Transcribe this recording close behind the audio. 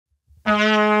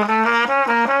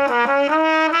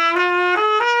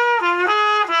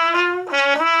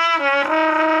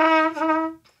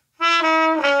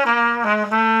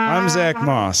Zach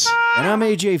Moss. And I'm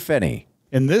AJ Fenney.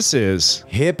 And this is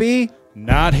Hippie?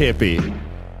 Not Hippie.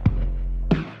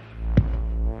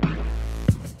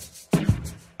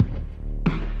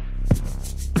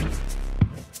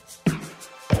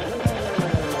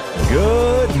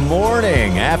 Good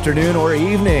morning, afternoon, or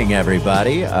evening,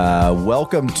 everybody.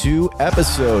 Welcome to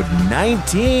episode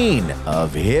 19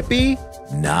 of Hippie,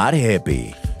 Not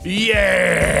Hippie.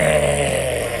 Yeah!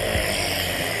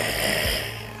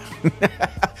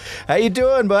 How you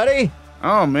doing, buddy?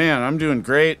 Oh, man, I'm doing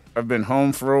great. I've been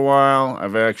home for a while.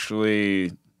 I've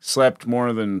actually slept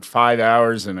more than 5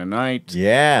 hours in a night.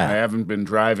 Yeah. I haven't been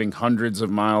driving hundreds of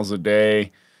miles a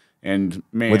day. And,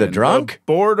 man, With a drunk? the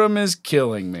boredom is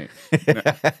killing me.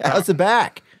 How's the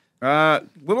back?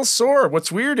 Little sore.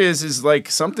 What's weird is like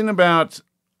something about,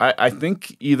 I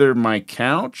think either my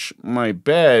couch, my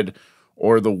bed,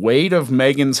 or the weight of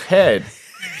Megan's head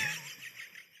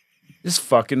is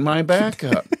fucking my back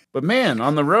up. But man,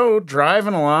 on the road,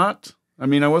 driving a lot. I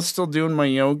mean, I was still doing my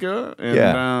yoga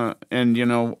and you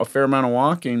know, a fair amount of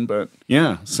walking, but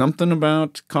yeah, something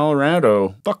about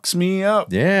Colorado fucks me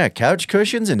up. Yeah, couch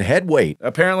cushions and head weight.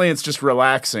 Apparently it's just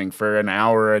relaxing for an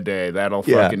hour a day. That'll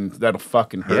fucking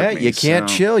hurt Yeah, me. you can't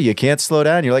chill, you can't slow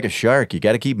down. You're like a shark. You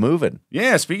got to keep moving.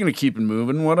 Yeah, speaking of keeping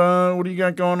moving, what do you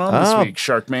got going on this week,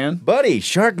 Shark Man? Buddy,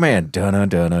 Shark Man. Dun dun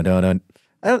dun dun dun.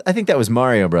 I think that was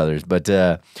Mario Brothers, but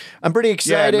I'm pretty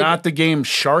excited. Yeah, not the game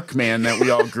Shark Man that we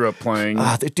all grew up playing.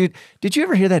 Dude, did you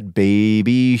ever hear that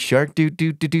baby shark do?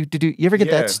 You ever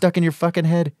get that stuck in your fucking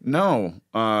head? No,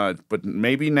 but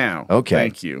maybe now. Okay.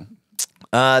 Thank you.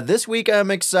 This week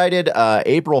I'm excited.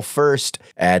 April 1st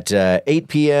at 8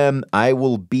 p.m. I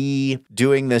will be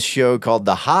doing this show called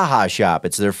The Ha Ha Shop.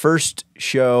 It's their first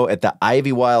show at the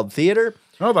Ivy Wild Theater.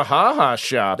 Oh, the Ha Ha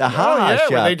Shop. The Ha Ha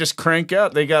Shop. Where they just crank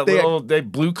out. They got they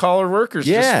blue collar workers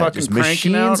just fucking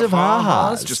cranking machines out of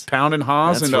ha-has. just pounding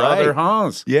ha's That's into right. other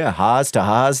ha's. Yeah, ha's to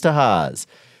ha's to ha's.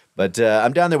 But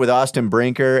I'm down there with Austin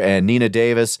Brinker and Nina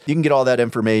Davis. You can get all that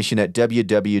information at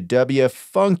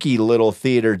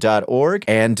www.funkylittletheater.org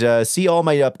and see all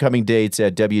my upcoming dates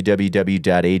at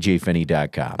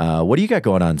www.ajfinney.com. What do you got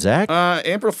going on, Zach?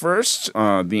 April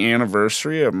 1st, the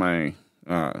anniversary of my...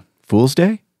 Fool's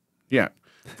Day? Yeah.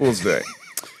 Fool's Day.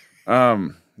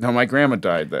 No, my grandma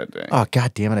died that day. Oh,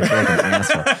 God damn it. I feel like an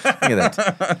asshole. Look at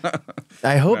that.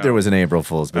 I hope there was an April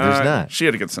Fool's, but there's not. She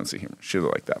had a good sense of humor. She was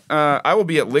like that. I will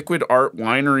be at Liquid Art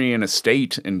Winery and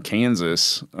Estate in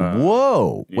Kansas.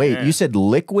 Whoa. Wait, you said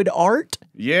Liquid Art?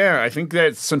 Yeah, I think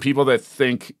that some people that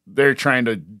think they're trying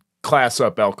to class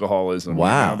up alcoholism.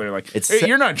 Wow. You know? They're like, hey,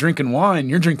 you're not drinking wine,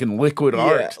 you're drinking liquid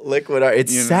art. Liquid art. It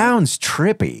sounds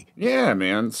trippy. Yeah,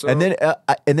 man. So And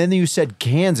then you said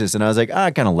Kansas, and I was like,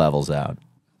 it kind of levels out.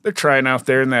 they're trying out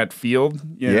there in that field.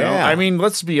 You know? I mean,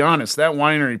 let's be honest. That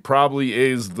winery probably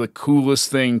is the coolest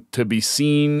thing to be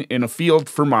seen in a field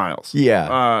for miles.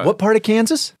 Yeah. What part of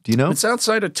Kansas? Do you know? It's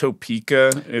outside of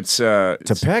Topeka.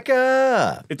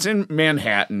 Topeka. It's in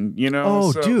Manhattan, you know?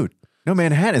 Oh, dude. No,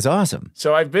 Manhattan is awesome.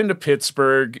 So I've been to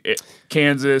Pittsburgh,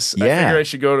 Kansas. Yeah. I figure I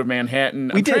should go to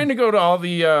Manhattan. I'm trying to go to all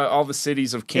the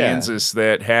cities of Kansas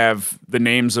that have the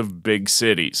names of big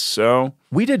cities. So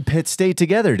we did Pitt State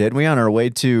together, didn't we, on our way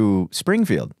to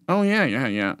Springfield? Oh,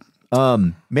 yeah.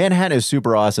 Manhattan is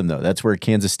super awesome, though. That's where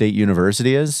Kansas State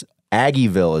University is.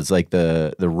 Aggieville is like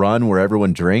the run where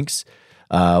everyone drinks.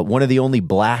 One of the only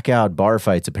blackout bar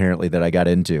fights, apparently, that I got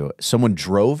into. Someone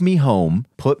drove me home,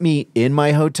 put me in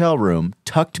my hotel room,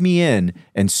 tucked me in,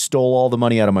 and stole all the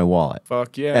money out of my wallet.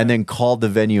 Fuck yeah. And then called the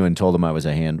venue and told him I was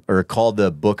called the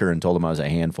booker and told him I was a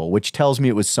handful, which tells me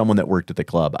it was someone that worked at the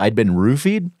club. I'd been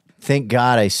roofied. Thank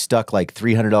God I stuck like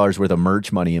 $300 worth of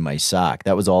merch money in my sock.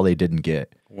 That was all they didn't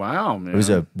get. Wow, man. It was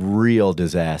a real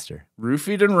disaster.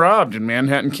 Roofied and robbed in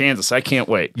Manhattan, Kansas. I can't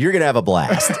wait. You're going to have a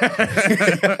blast.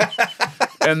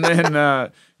 And then,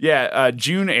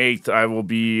 June 8th, I will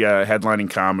be headlining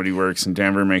Comedy Works in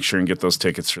Denver. Make sure and get those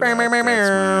tickets for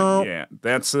that.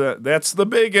 That's the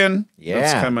big one. Yeah.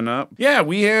 That's coming up. Yeah,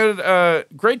 we had a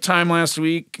great time last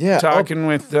week talking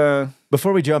with...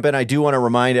 Before we jump in, I do want to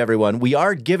remind everyone, we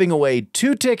are giving away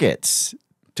 2 tickets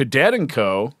to Dead &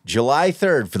 Co. July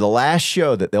 3rd for the last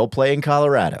show that they'll play in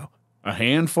Colorado. A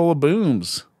handful of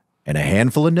booms. And a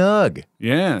handful of nug.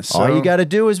 Yeah. So all you got to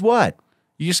do is what?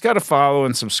 You just got to follow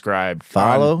and subscribe.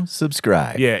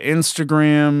 Subscribe. Yeah,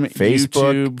 Instagram,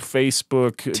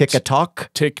 Facebook, YouTube,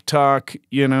 TikTok,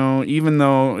 you know, even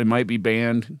though it might be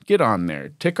banned, get on there.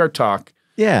 Tick our talk.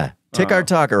 Yeah, tick our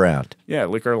talk around. Yeah,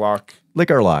 lick our lock.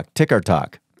 Tick our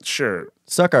talk. Sure.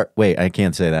 Suck our... Wait, I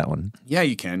can't say that one. Yeah,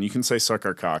 you can. You can say suck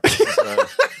our cock.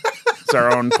 It's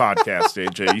our own podcast,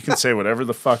 AJ. You can say whatever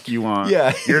the fuck you want.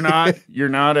 Yeah. You're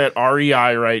not at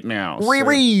REI right now.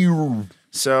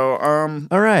 So,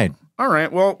 All right. all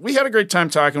right. Well, we had a great time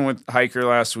talking with Hiker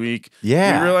last week.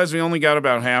 Yeah. We realized we only got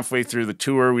about halfway through the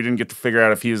tour. We didn't get to figure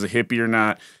out if he was a hippie or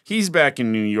not. He's back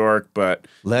in New York, but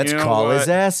Let's you know call what? his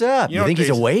ass up. You You know think what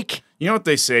he's they- awake? You know what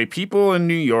they say? People in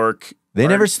New York, They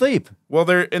never sleep. well,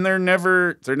 they're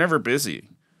never busy.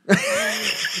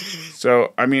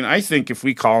 So, I mean, I think if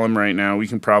we call him right now, we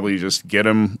can probably just get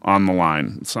him on the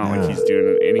line. It's not like he's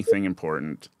doing anything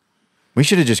important. We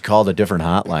should have just called a different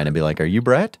hotline and be like, "Are you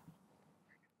Bret?"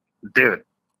 Dude.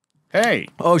 Hey,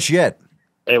 Oh shit.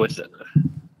 Hey, what's up?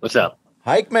 What's up?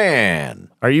 Hike man.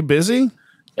 are you busy?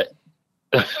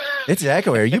 It's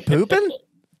Echo. Are you pooping?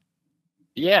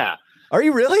 Yeah. Are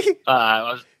you really?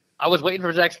 I was waiting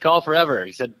for Zach's call forever.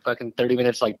 He said fucking 30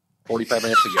 minutes, like 45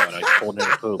 minutes ago, and I pulled in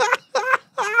to poop.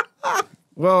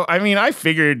 Well, I mean, I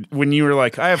figured when you were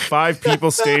like, I have 5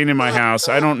 people staying in my house.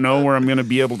 I don't know where I'm going to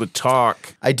be able to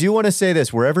talk. I do want to say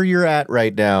this. Wherever you're at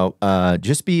right now,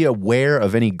 just be aware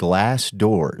of any glass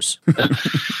doors.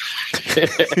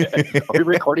 Are we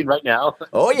recording right now?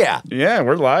 Oh yeah. Yeah,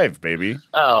 we're live, baby.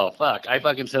 Oh, fuck. I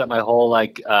fucking set up my whole,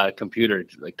 computer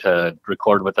to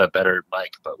record with a better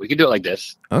mic, but we can do it like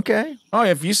this. Okay. Oh,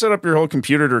 if you set up your whole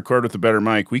computer to record with a better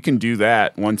mic, we can do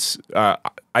that once.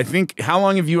 I think, how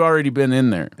long have you already been in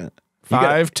there?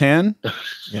 5, 10?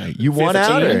 Yeah. You won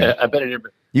out. 15? Or I've been in here,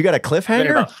 you got a been here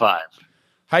cliffhanger? about 5.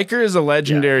 Hiker is a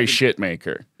legendary Yeah. shit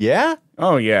maker. Yeah.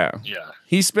 Oh, yeah. Yeah.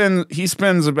 He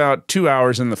spends about 2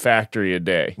 hours in the factory a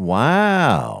day.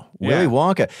 Wow. Willy Yeah.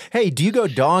 Wonka. Hey, do you go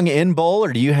dong in bowl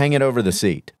or do you hang it over the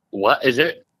seat? What is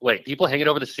it? Wait, people hanging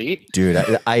over the seat? Dude,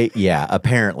 yeah,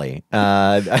 apparently.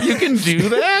 You can do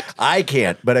that? I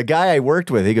can't, but a guy I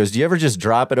worked with, he goes, "Do you ever just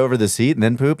drop it over the seat and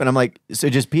then poop?" And I'm like, "So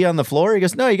just pee on the floor?" He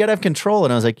goes, "No, you got to have control."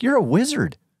 And I was like, "You're a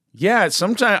wizard." Yeah,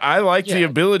 sometimes I like the Yeah.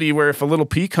 ability where if a little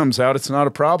pee comes out, it's not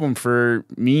a problem for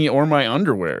me or my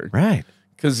underwear. Right.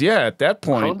 Because, yeah, at that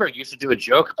point, Kronberg used to do a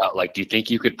joke about, do you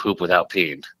think you could poop without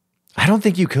peeing? I don't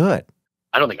think you could.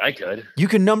 I don't think I could. You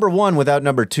can number 1 without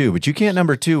number 2, but you can't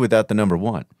number 2 without the number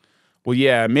 1. well,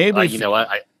 yeah, maybe. You know what?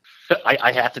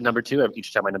 I have to number 2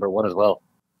 each time I number 1 as well.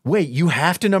 Wait, you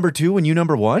have to number 2 when you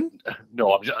number 1?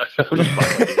 No, I'm just fucking.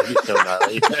 He's so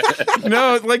gnarly.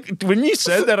 No, like when you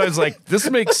said that, I was like, this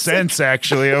makes sense,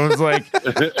 actually. I was like,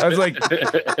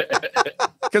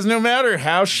 because no matter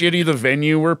how shitty the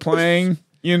venue we're playing,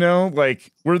 you know,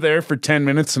 like we're there for 10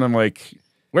 minutes and I'm like,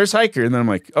 where's Hiker? And then I'm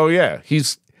like, oh, yeah,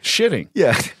 he's shitting.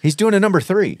 Yeah. He's doing a number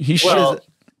 3. He's Well,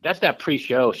 that's that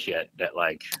pre-show shit that,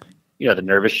 the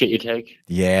nervous shit you take.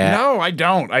 Yeah. No, I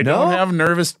don't. I don't have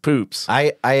nervous poops.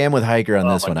 I am with Hiker on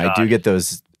this my one. I do God. get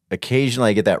those occasionally.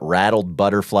 I get that rattled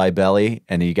butterfly belly,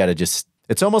 and you got to just.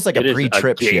 It's almost like It a is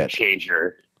pre-trip a game shit.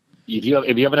 changer. If you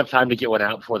have enough time to get one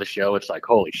out before the show, it's like,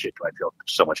 holy shit, do I feel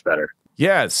so much better.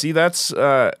 Yeah, see,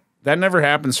 that never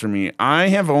happens for me. I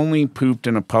have only pooped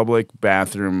in a public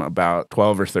bathroom about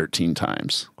 12 or 13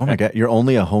 times. Oh my god, you're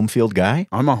only a home field guy?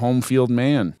 I'm a home field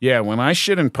man. Yeah, when I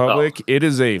shit in public, it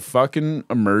is a fucking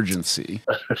emergency.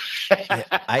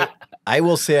 I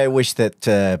will say I wish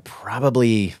that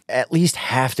probably at least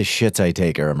half the shits I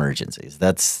take are emergencies.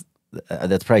 That's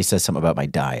probably says something about my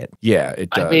diet. Yeah, it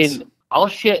does. I mean, I'll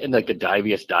shit in the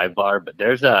diviest dive bar, but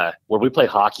there's where we play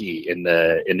hockey in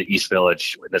the East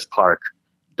Village in this park.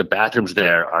 The bathrooms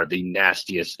there are the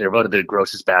nastiest. They're voted the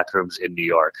grossest bathrooms in New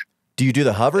York. Do you do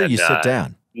the hover? And, you sit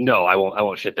down. No, I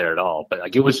won't shit there at all.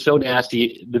 But it was so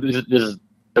nasty. This is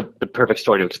the perfect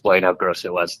story to explain how gross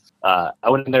it was. I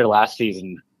went in there last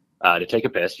season to take a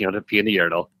piss, to pee in the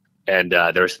urinal, and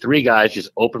there was 3 guys just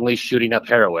openly shooting up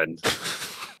heroin.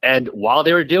 And while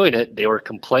they were doing it, they were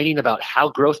complaining about how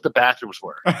gross the bathrooms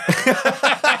were.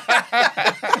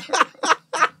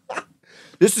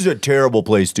 This is a terrible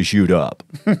place to shoot up.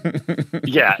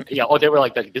 Yeah. Oh, they were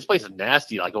like, this place is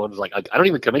nasty. Like, one was like, I don't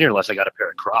even come in here unless I got a pair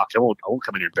of Crocs. I won't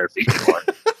come in here bare feet anymore.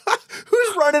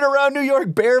 Who's running around New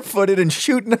York barefooted and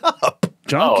shooting up?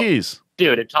 Junkies.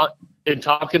 Dude, in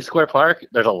Tompkins Square Park,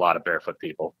 there's a lot of barefoot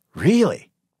people.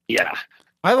 Really? Yeah.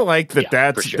 I like that.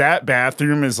 Yeah, for sure. That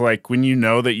bathroom is like when you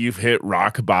know that you've hit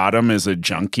rock bottom as a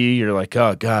junkie. You're like,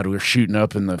 oh god, we're shooting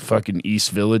up in the fucking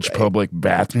East Village public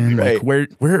bathroom. Right. Like,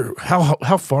 where, how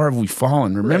far have we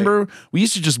fallen? Remember, we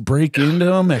used to just break into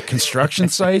them at construction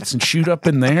sites and shoot up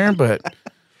in there. But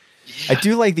I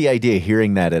do like the idea of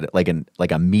hearing that at like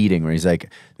a meeting where he's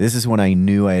like, "This is when I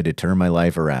knew I had to turn my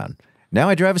life around. Now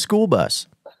I drive a school bus."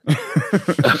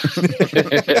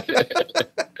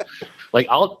 Like,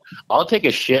 I'll take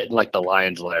a shit in like the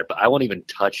lion's lair, but I won't even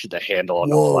touch the handle on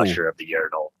the Whoa. flusher of the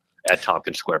urinal. at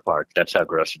Tompkins Square Park. That's how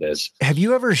gross it is. Have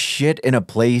you ever shit in a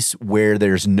place where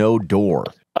there's no door?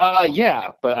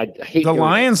 Yeah, but I hate The doing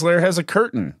lion's lair has a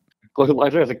curtain. it. The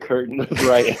lion's lair has a curtain,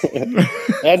 right?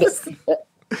 and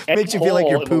Makes you feel like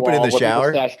you're pooping in the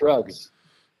shower. Stash drugs.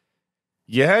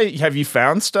 Yeah, have you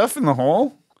found stuff in the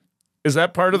hole? Is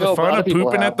that part of the No, but fun other of people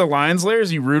pooping have. at the lion's lair?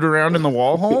 Is you root around in the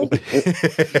wall hole?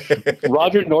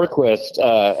 Roger Norquist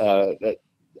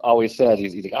always says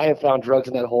he's like, I have found drugs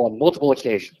in that hole on multiple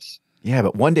occasions. Yeah,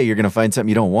 but one day you're going to find something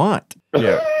you don't want.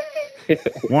 Yeah.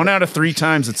 1 out of 3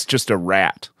 times, it's just a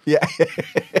rat. Yeah.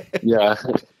 Yeah.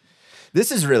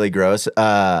 This is really gross.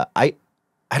 I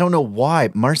don't know why.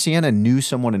 Marciana knew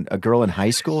a girl in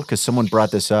high school because someone brought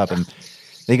this up and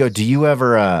they go, have you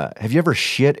ever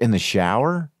shit in the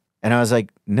shower? And I was like,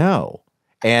 no.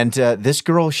 And this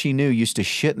girl she knew used to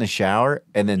shit in the shower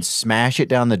and then smash it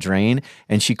down the drain,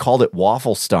 and she called it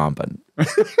waffle stomping.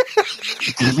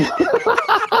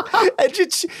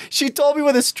 And she told me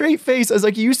with a straight face. I was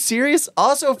like, are you serious?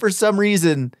 Also, for some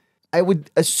reason, I would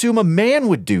assume a man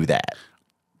would do that.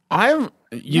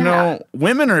 You know,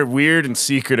 women are weird and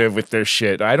secretive with their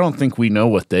shit. I don't think we know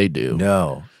what they do.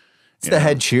 No. It's the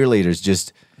head cheerleaders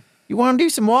just, you want to do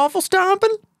some waffle stomping?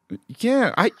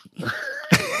 Yeah, I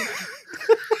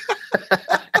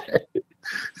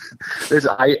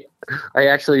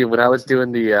actually, when I was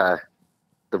doing the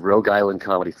Rogue Island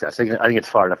Comedy Fest, I think it's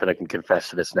far enough that I can confess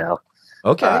to this now.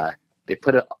 Okay. They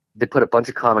put a bunch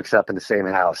of comics up in the same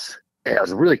house. And it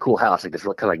was a really cool house, like this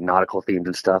kind of like nautical themes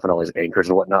and stuff, and all these anchors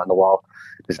and whatnot on the wall.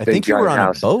 This I big think you were on giant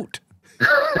house. a boat.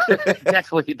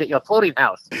 That's what a floating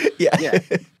house. Yeah.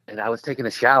 And I was taking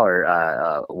a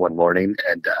shower one morning,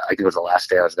 and I think it was the last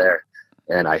day I was there,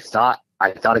 and I thought I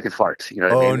could fart. You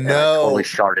know what I mean? Oh, And no. I totally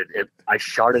sharted. I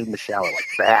sharted in the shower like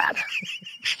bad.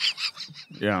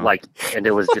 yeah. Like, and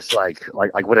it was just like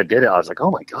when I did it, I was like,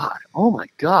 oh my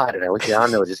god, and I looked down,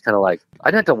 and it was just kind of like I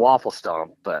didn't have to waffle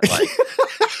stomp, but like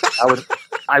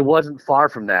I wasn't far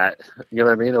from that. You know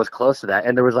what I mean? It was close to that,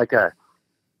 and there was like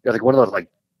one of those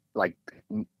like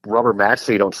rubber mats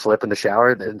so you don't slip in the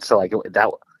shower, and so like it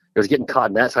was getting caught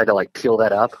in that, so I had to like peel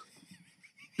that up,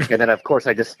 and then of course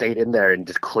I just stayed in there and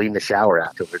just cleaned the shower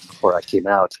afterwards before I came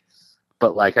out.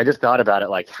 But like I just thought about it,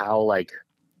 like how like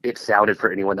it sounded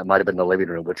for anyone that might have been in the living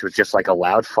room, which was just like a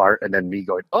loud fart and then me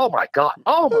going, oh my god,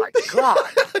 No.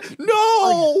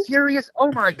 are you serious?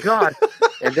 Oh my god.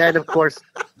 And then of course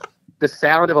the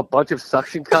sound of a bunch of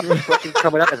suction cups fucking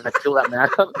coming up as I peel that mat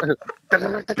up.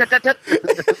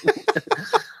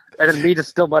 And then me just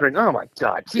still muttering, oh my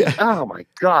god, gee, oh my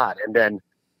god. And then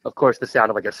of course the sound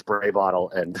of like a spray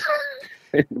bottle and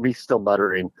me still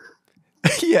muttering.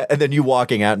 Yeah, and then you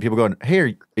walking out and people going, hey,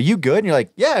 are you good? And you're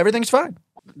like, yeah, everything's fine.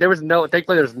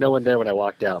 Thankfully there was no one there when I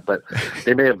walked out, but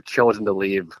they may have chosen to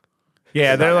leave.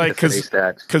 Yeah, they're like,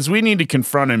 that. because we need to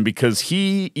confront him because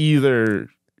he either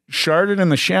sharted in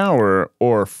the shower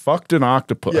or fucked an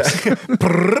octopus. Yeah.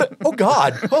 Oh,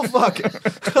 God. Oh, fuck.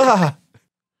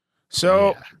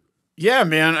 So, yeah,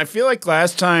 man, I feel like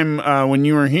last time when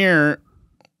you were here,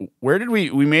 where did we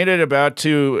made it about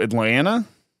to Atlanta?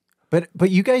 But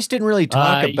you guys didn't really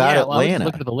talk about I Atlanta. was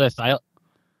looking at the list. I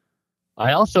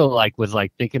also was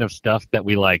thinking of stuff that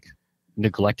we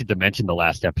neglected to mention the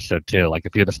last episode too. Like a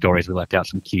few of the stories we left out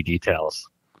some key details.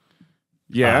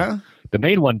 Yeah. The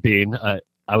main one being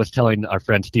I was telling our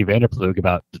friend Steve Vanderplug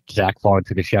about Zach falling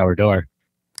through the shower door.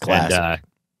 Classic.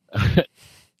 And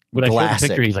when I showed the Classic.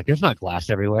 picture, he's like, "There's not glass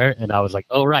everywhere," and I was like,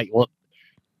 "Oh right, well."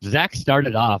 Zach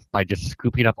started off by just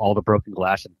scooping up all the broken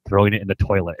glass and throwing it in the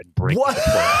toilet and breaking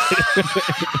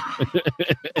the toilet.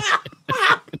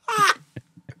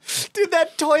 Dude,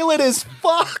 that toilet is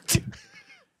fucked.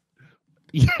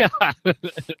 Yeah.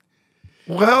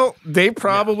 Well,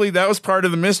 that was part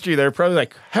of the mystery. They're probably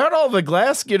like, how'd all the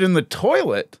glass get in the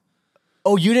toilet?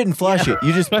 Oh, you didn't flush it.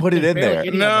 You just put it in there.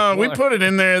 No, we put it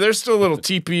in there. There's still a little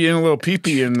teepee and a little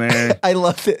pee-pee in there. I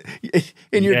love it.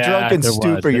 In your drunken there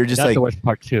stupor, was. you're just That's like, the worst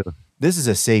part too. this is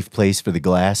a safe place for the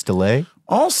glass to lay.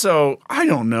 Also, I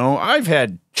don't know. I've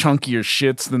had chunkier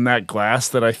shits than that glass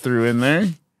that I threw in there.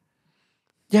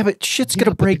 Yeah, but shit's Yeah, going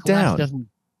to but the break glass down. doesn't-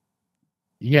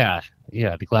 Yeah,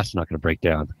 the glass is not going to break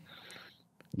down.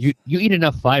 You eat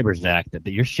enough fiber, Zach, that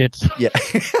your shit's Yeah.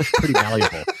 pretty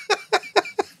malleable.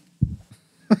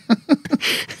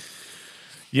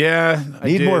 Yeah. I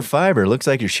Need did. more fiber. Looks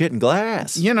like you're shitting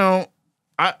glass. You know,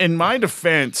 in my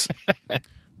defense,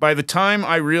 by the time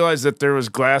I realized that there was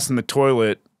glass in the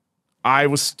toilet, I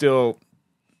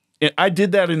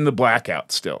did that in the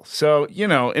blackout still. So, you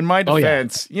know, in my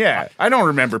defense, I don't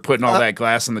remember putting all that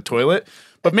glass in the toilet.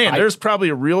 But man, there's probably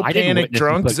a real I didn't panic witness it,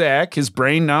 drunk but- Zach, his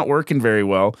brain not working very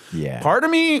well. Yeah. Part of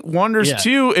me wonders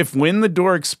too if when the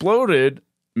door exploded,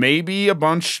 maybe a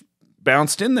bunch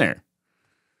bounced in there.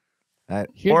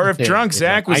 Or if drunk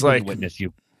Zach was I like, didn't witness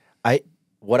you.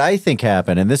 What I think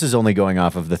happened, and this is only going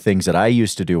off of the things that I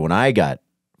used to do when I got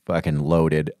fucking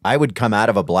loaded, I would come out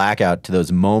of a blackout to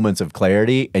those moments of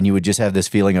clarity, and you would just have this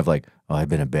feeling of like, oh, I've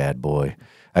been a bad boy.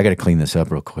 I got to clean this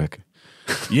up real quick.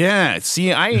 yeah,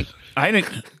 see, I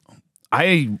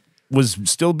was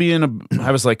still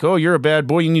I was like, oh, you're a bad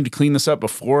boy. You need to clean this up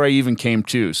before I even came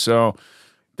to. So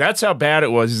that's how bad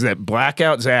it was, is that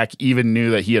blackout Zach even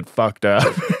knew that he had fucked up.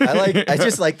 I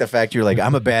just like the fact you're like,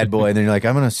 I'm a bad boy, and then you're like,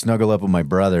 I'm gonna snuggle up with my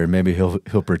brother, and maybe he'll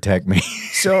protect me.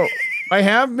 So I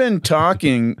have been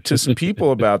talking to some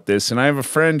people about this, and I have a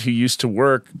friend who used to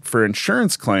work for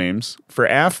insurance claims for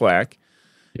Aflac,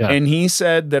 and he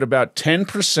said that about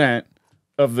 10%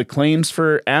 of the claims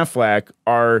for Aflac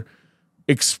are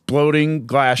exploding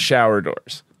glass shower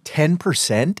doors.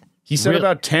 10%? He said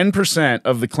about 10%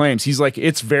 of the claims. He's like,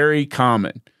 it's very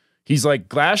common. He's like,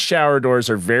 glass shower doors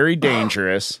are very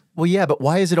dangerous. Well, yeah, but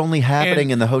why is it only happening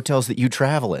in the hotels that you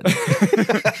travel in?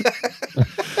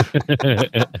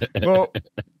 Well,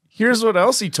 here's what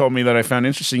else he told me that I found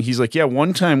interesting. He's like, yeah,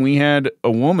 one time we had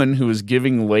a woman who was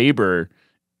giving labor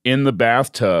in the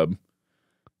bathtub,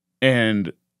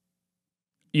 and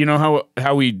you know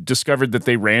how we discovered that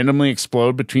they randomly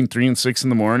explode between 3 and 6 in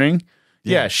the morning?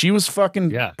 Yeah, she was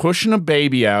fucking pushing a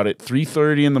baby out at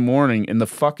 3:30 in the morning, and the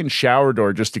fucking shower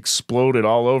door just exploded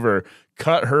all over,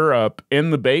 cut her up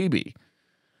and the baby.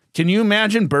 Can you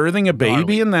imagine birthing a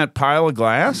baby in that pile of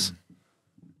glass?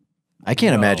 I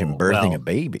can't imagine birthing a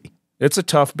baby. It's a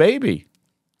tough baby.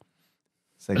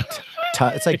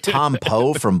 It's like Tom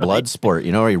Poe from Bloodsport.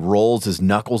 You know, where he rolls his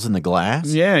knuckles in the glass?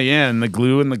 Yeah, and the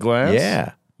glue in the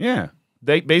glass. Yeah.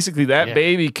 Basically, that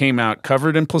baby came out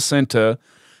covered in placenta.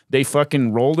 They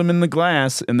fucking rolled him in the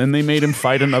glass, and then they made him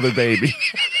fight another baby.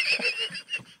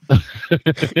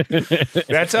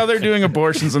 That's how they're doing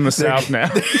abortions in the South now.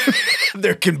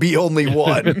 There can be only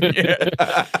one.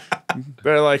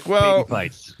 They're like, well,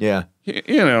 yeah,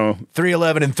 you know,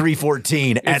 311 and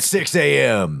 314 at 6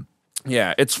 a.m.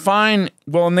 Yeah, it's fine.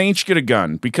 Well, and they each get a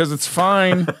gun because it's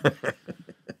fine.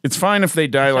 It's fine if they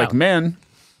die like men.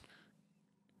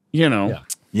 You know.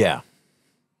 Yeah.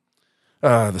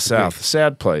 The South, a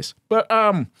sad place. But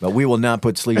we will not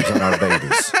put sleeves on our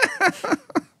babies.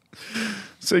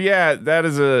 So yeah, that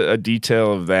is a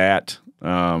detail of that.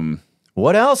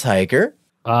 What else, Hiker?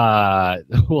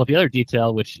 Well, the other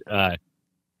detail, which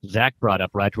Zach brought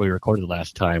up right after we recorded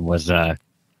last time, was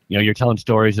you're telling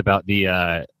stories about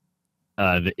the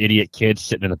idiot kids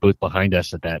sitting in the booth behind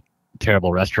us at that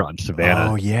terrible restaurant in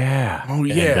Savannah. Oh yeah.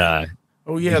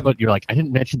 And, but you're like, I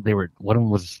didn't mention one of them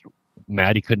was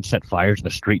mad he couldn't set fires in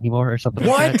the street anymore or something.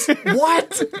 What? Like that.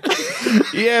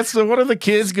 What? Yeah, so one of the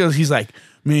kids goes, he's like,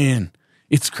 man,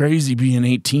 it's crazy being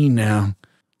 18 now.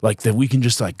 Like that we can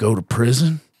just like go to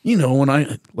prison. You know, when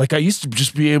I used to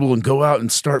just be able to go out and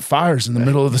start fires in the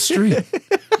middle of the street.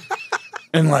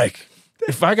 And like,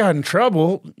 if I got in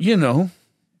trouble, you know,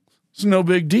 it's no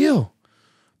big deal.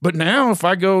 But now if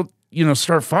I go, you know,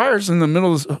 start fires in the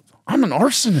middle of I'm an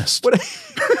arsonist.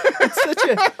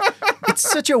 It's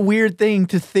such a weird thing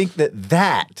to think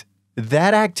that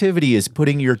activity is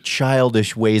putting your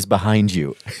childish ways behind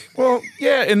you. Well,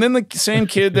 yeah, and then the same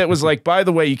kid that was like, by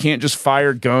the way, you can't just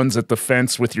fire guns at the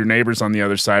fence with your neighbors on the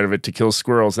other side of it to kill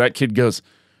squirrels. That kid goes,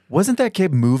 wasn't that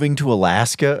kid moving to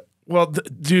Alaska? Well,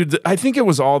 dude, I think it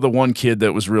was all the one kid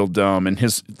that was real dumb, and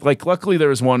luckily there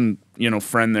was one, you know,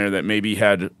 friend there that maybe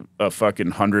had a fucking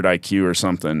 100 IQ or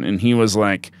something, and he was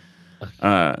like,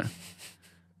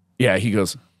 he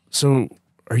goes, so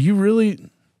are you really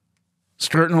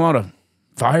starting a lot of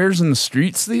fires in the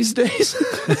streets these days?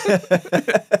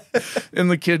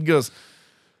 And the kid goes,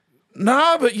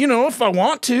 nah, but you know, if I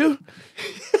want to,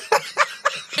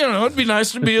 you know, it'd be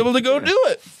nice to be able to go do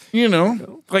it. You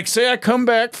know, like say I come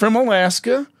back from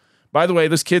Alaska. By the way,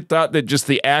 this kid thought that just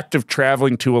the act of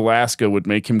traveling to Alaska would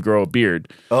make him grow a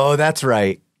beard. Oh, that's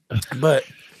right. But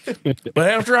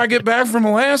after I get back from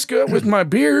Alaska with my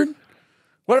beard,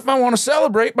 what if I want to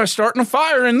celebrate by starting a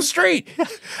fire in the street?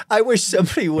 I wish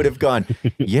somebody would have gone,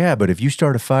 yeah, but if you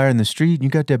start a fire in the street and you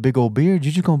got that big old beard,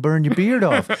 you're just going to burn your beard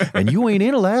off. And you ain't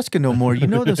in Alaska no more. You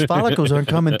know those follicles aren't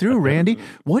coming through, Randy.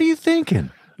 What are you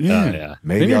thinking? Yeah.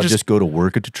 Maybe I'll just go to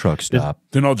work at the truck stop.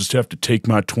 Then I'll just have to take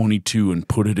my 22 and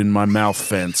put it in my mouth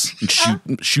fence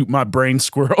and shoot my brain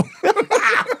squirrel.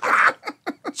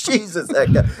 Jesus,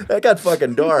 that got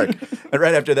fucking dark. And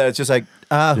right after that, it's just like,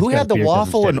 who had the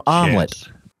waffle and omelet?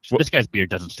 This guy's beard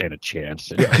doesn't stand a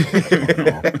chance.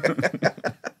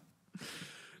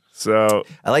 So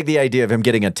I like the idea of him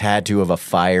getting a tattoo of a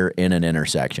fire in an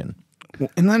intersection.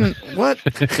 and then what?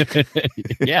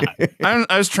 Yeah.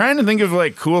 I was trying to think of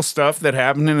like cool stuff that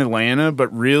happened in Atlanta,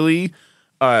 but really,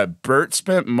 Bert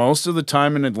spent most of the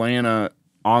time in Atlanta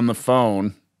on the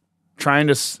phone, trying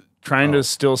to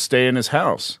still stay in his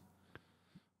house.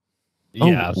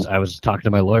 Yeah, I was talking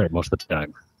to my lawyer most of the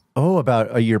time. Oh,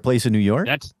 about your place in New York?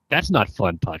 That's not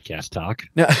fun podcast talk.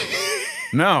 No.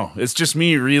 No, it's just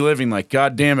me reliving. Like,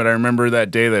 God damn it! I remember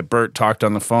that day that Bert talked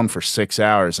on the phone for 6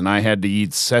 hours, and I had to eat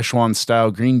Szechuan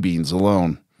style green beans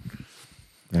alone.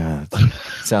 Yeah,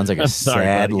 sounds like a sorry,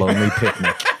 sad, buddy. lonely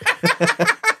picnic.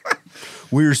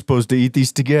 We were supposed to eat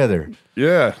these together.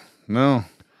 Yeah, no,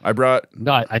 I brought.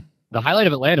 No, the highlight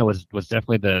of Atlanta was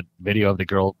definitely the video of the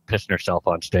girl pissing herself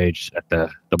on stage at the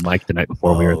mic the night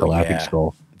before we were at the Laughing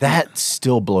Skull. That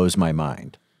still blows my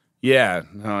mind. Yeah,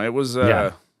 no, it was.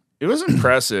 Yeah. It was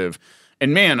impressive,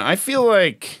 and man, I feel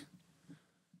like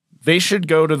they should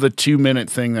go to the 2-minute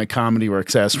thing that Comedy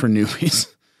Works has for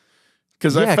newbies.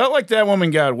 Because I felt like that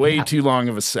woman got way too long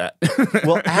of a set.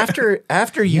 Well,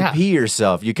 after you pee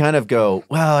yourself, you kind of go,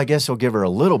 well, I guess I'll give her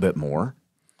a little bit more.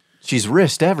 She's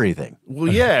risked everything.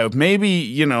 Well, yeah,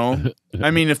 maybe, I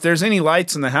mean, if there's any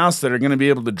lights in the house that are going to be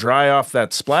able to dry off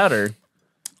that splatter,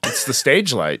 it's the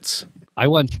stage lights.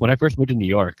 When I first moved to New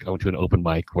York, I went to an open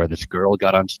mic where this girl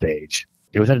got on stage.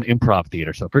 It was at an improv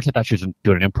theater. So at first I thought she was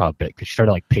doing an improv bit because she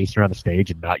started like pacing around the stage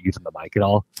and not using the mic at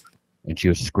all. And she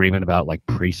was screaming about like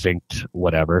precinct,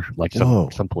 whatever, like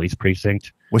some police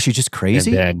precinct. Was she just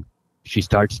crazy? And then she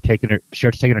starts taking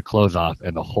her clothes off,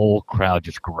 and the whole crowd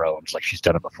just groans like she's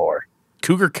done it before.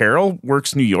 Cougar Carol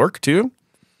works New York too.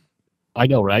 I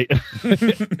know, right?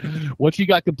 Once she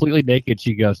got completely naked,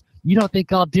 she goes, "You don't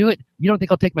think I'll do it? You don't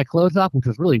think I'll take my clothes off?" Which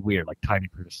was really weird, like timing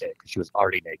for her to say it because she was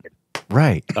already naked.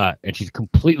 Right. And she's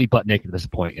completely butt naked at this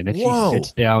point, and then she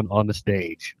sits down on the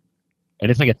stage. And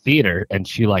it's like a theater, and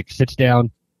she like sits down,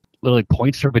 literally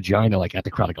points her vagina like at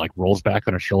the crowd, like rolls back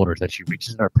on her shoulders. Then she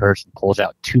reaches in her purse and pulls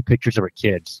out 2 pictures of her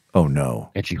kids. Oh no!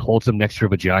 And she holds them next to her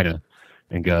vagina,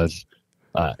 and goes,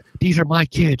 "These are my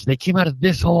kids. They came out of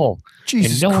this hole,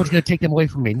 Jesus and no one's going to take them away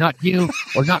from me. Not you,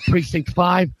 or not Precinct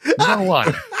 5. No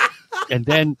one." And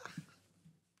then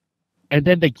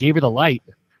they gave her the light,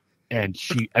 and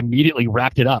she immediately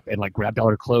wrapped it up and like grabbed all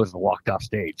her clothes and walked off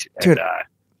stage. Dude, and,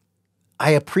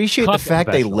 I appreciate the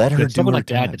fact they let her do someone her like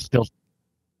that time.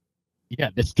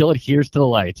 that still adheres to the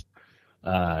lights.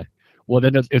 Well,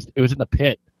 then it was in the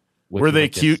pit. Were they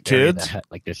cute kids?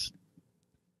 Like this.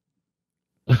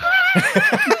 I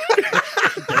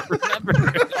don't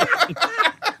remember.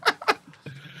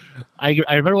 I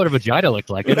remember what a vagina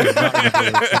looked like. I do not remember what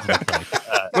it looked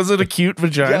like. Was it a cute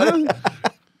vagina?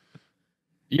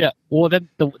 Yeah. Well, then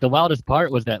the wildest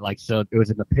part was that so it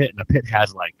was in the pit, and the pit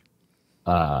has like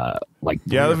the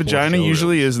vagina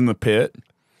usually is in the pit.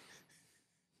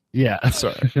 Yeah.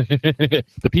 Sorry.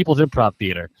 The People's Improv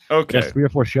Theater. Okay. There's 3 or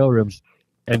 4 showrooms,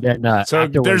 and then so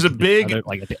there's a big. At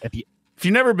the If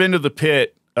you've never been to the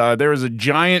pit, there was a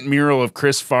giant mural of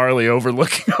Chris Farley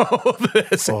overlooking all of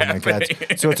this. Oh my God!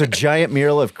 So it's a giant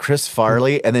mural of Chris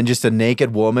Farley, and then just a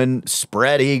naked woman,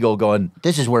 spread eagle, going,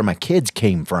 "This is where my kids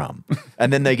came from."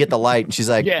 And then they get the light, and she's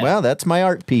like, "Well, that's my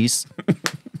art piece."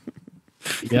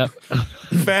 Yep.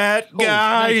 Fat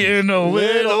guy in a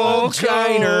little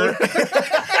China.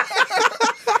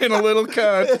 in a little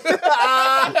cut.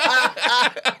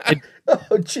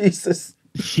 Oh Jesus!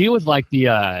 She was like the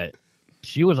I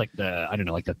don't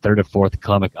know, like the 3rd or 4th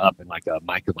comic up in like a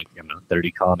mic of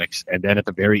 30 comics, and then at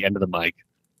the very end of the mic,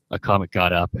 a comic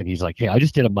got up and he's like, "Hey, I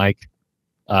just did a mic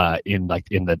in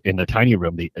the tiny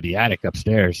room, the attic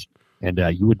upstairs, and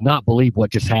you would not believe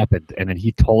what just happened." And then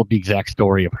he told the exact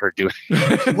story of her doing.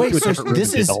 Wait, so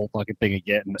this is the whole fucking thing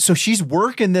again. So she's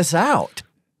working this out.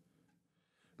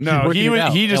 No,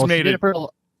 he just made it.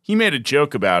 He made a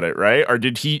joke about it, right? Or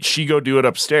did she go do it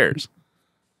upstairs?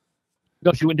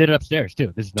 No, she went and did it upstairs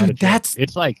too. This is not Dude, a joke.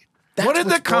 It's like, what did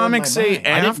the comic say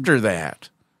after that?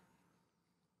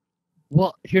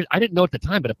 Well, I didn't know at the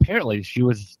time, but apparently she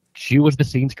was the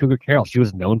scene's Cougar Carol. She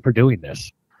was known for doing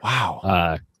this.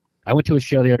 Wow. I went to a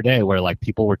show the other day where like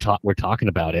people were talking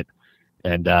about it,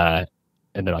 and they're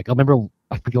like, "Oh, remember,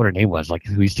 I forget what her name was, like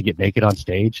who used to get naked on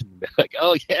stage?" And like,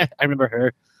 "Oh yeah, I remember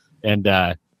her." And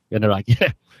they're like,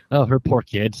 "Yeah, oh, her poor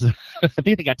kids. I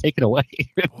think they got taken away."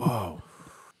 Whoa.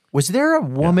 Was there a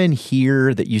woman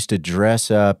here that used to dress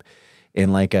up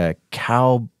in like a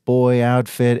cowboy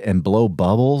outfit and blow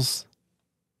bubbles?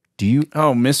 Do you?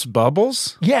 Oh, Miss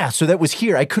Bubbles? Yeah, so that was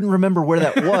here. I couldn't remember where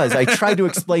that was. I tried to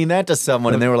explain that to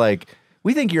someone, and they were like,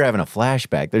 We think you're having a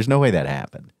flashback. There's no way that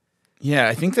happened. Yeah,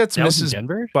 I think that's That was in Mrs.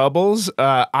 Denver? Bubbles.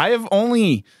 I have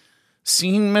only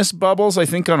seen Miss Bubbles, I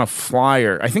think, on a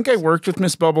flyer. I think I worked with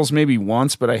Miss Bubbles maybe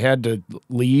once, but I had to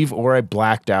leave or I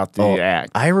blacked out the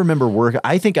act. I remember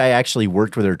I think I actually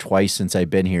worked with her twice since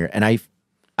I've been here. And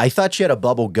I thought she had a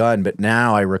bubble gun, but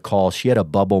now I recall she had a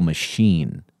bubble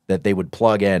machine that they would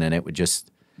plug in and it would just,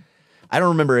 I don't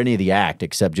remember any of the act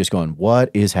except just going,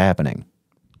 what is happening?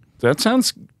 That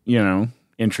sounds,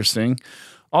 interesting.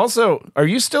 Also, are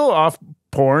you still off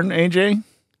porn, AJ?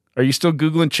 Are you still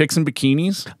Googling chicks in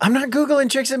bikinis? I'm not Googling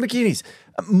chicks in bikinis.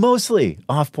 Mostly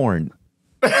off porn.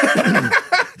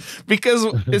 Because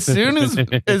as soon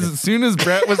as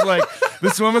Bret was like,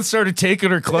 this woman started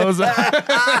taking her clothes off,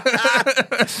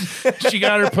 she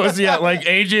got her pussy out. Like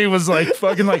AJ was like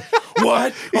fucking like,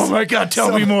 what? Oh my god,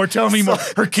 tell me more.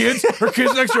 Her kids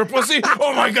next to her pussy.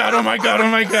 Oh my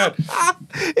god.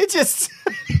 It just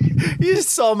you just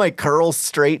saw my curls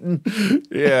straighten.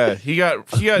 Yeah, he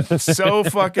got so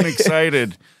fucking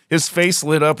excited. His face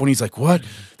lit up when he's like, "What?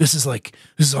 This is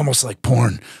almost like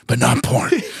porn, but not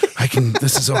porn.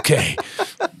 This is okay."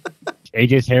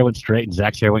 AJ's hair went straight and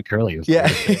Zach's hair went curly.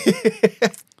 Yeah.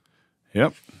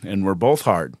 Yep. And we're both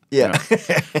hard. Yeah.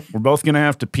 We're both going to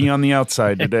have to pee on the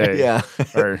outside today. Yeah.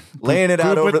 Or laying it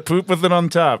out over poop with it on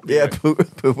top. Yeah,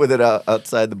 poop with it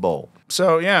outside the bowl.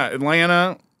 So, yeah,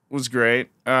 Atlanta was great.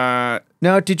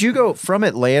 Now, did you go from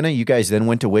Atlanta? You guys then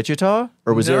went to Wichita,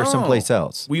 or was there someplace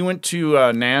else? We went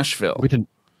to Nashville. We didn't.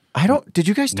 Did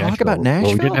you guys talk about Nashville?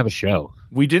 Well, we didn't have a show.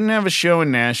 We didn't have a show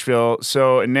in Nashville.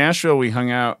 So in Nashville, we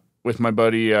hung out with my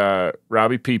buddy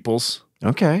Robbie Peoples.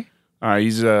 Okay.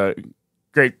 He's a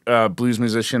great blues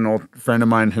musician, old friend of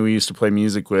mine who we used to play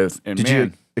music with. And did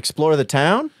you explore the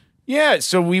town? Yeah.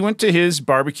 So we went to his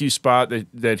barbecue spot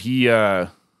that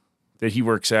he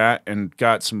works at and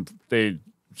got some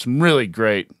really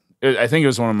great. I think it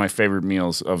was one of my favorite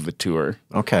meals of the tour.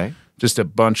 Okay. Just a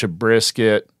bunch of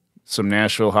brisket, some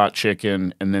Nashville hot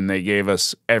chicken, and then they gave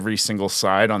us every single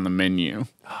side on the menu.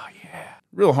 Oh, yeah.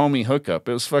 Real homie hookup.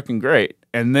 It was fucking great.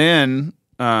 And then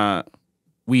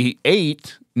we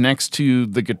ate next to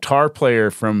the guitar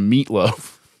player from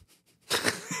Meatloaf.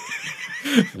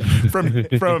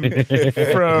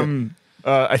 from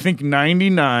I think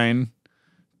 99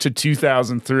 to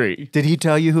 2003. Did he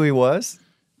tell you who he was?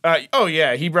 Oh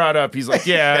yeah, he brought up. He's like,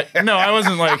 yeah, no, I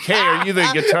wasn't like, hey, are you the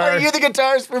guitar? Are you the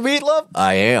guitarist for Meatloaf?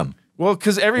 I am. Well,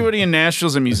 because everybody in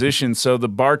Nashville's a musician, so the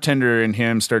bartender and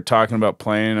him start talking about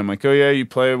playing. I'm like, oh yeah, you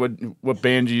play what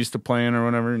band you used to play in or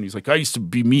whatever? And he's like, I used to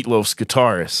be Meatloaf's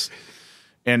guitarist.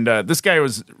 And this guy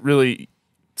was really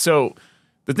so.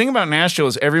 The thing about Nashville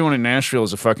is everyone in Nashville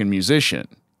is a fucking musician.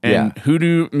 And who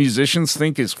do musicians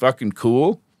think is fucking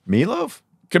cool? Meatloaf?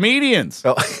 Comedians.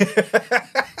 Oh.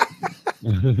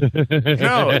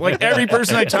 No, like every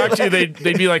person I talk to,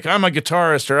 they'd be like, I'm a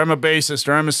guitarist, or I'm a bassist,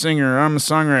 or I'm a singer, or I'm a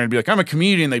songwriter. I'd be like, I'm a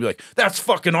comedian. They'd be like, that's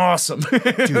fucking awesome.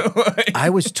 Dude, I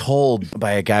was told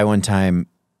by a guy one time,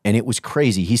 and it was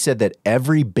crazy. He said that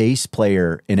every bass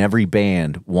player in every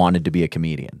band wanted to be a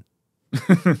comedian.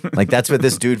 Like that's what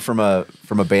this dude from a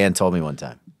band told me one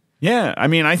time. Yeah, I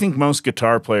mean, I think most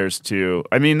guitar players too.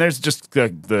 I mean, there's just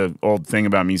the old thing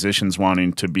about musicians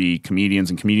wanting to be comedians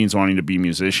and comedians wanting to be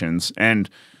musicians. And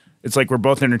it's like we're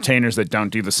both entertainers that don't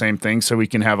do the same thing, so we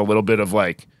can have a little bit of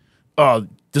like, oh,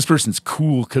 this person's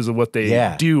cool because of what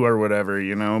they do or whatever,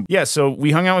 you know? Yeah, so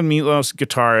we hung out with Meatloaf's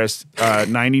guitarist,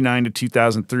 99 to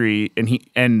 2003, and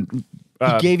he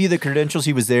gave you the credentials.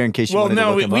 He was there in case you wanted to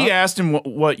look him up? We asked him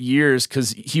what years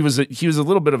because he was a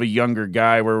little bit of a younger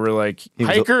guy. Where we're like,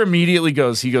 Hiker immediately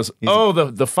goes,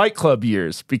 the Fight Club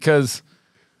years because.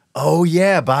 Oh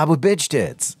yeah, Bob with bitch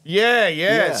tits.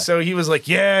 Yeah. So he was like,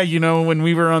 when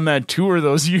we were on that tour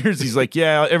those years, he's like,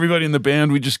 yeah, everybody in the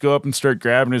band, we just go up and start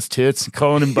grabbing his tits and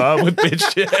calling him Bob with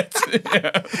bitch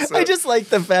tits. So. I just like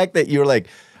the fact that you're like,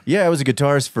 yeah, I was a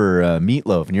guitarist for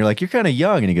Meatloaf, and you're like, you're kind of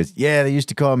young, and he goes, yeah, they used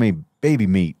to call me Baby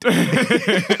Meat. They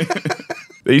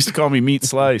used to call me Meat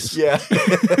Slice. Yeah.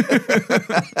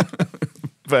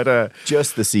 But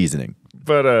just the seasoning.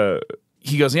 But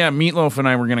he goes, yeah, Meatloaf and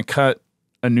I were gonna cut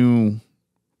a new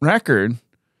record,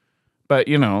 but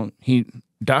he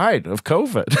died of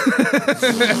COVID.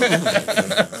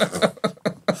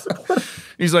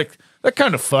 He's like, that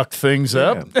kind of fucked things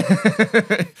up.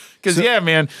 Because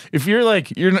man, if you're like,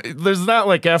 there's not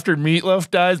like after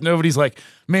Meatloaf dies, nobody's like,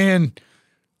 man,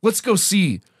 let's go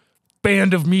see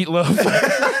Band of Meatloaf.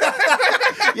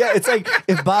 Yeah, it's like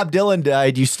if Bob Dylan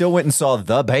died, you still went and saw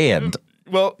the band.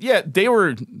 Well, yeah, they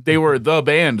were the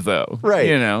band though,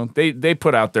 right? They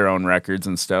put out their own records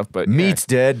and stuff. But Meat's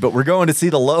dead, but we're going to see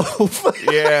the Loaf.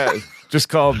 Yeah, Just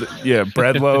called,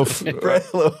 bread loaf. Bread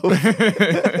loaf.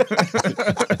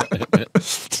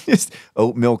 Just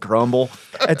oatmeal crumble.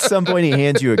 At some point, he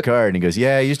hands you a card and he goes,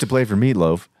 "Yeah, I used to play for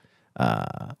Meatloaf.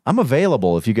 I'm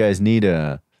available if you guys need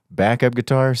a backup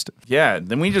guitarist." Yeah,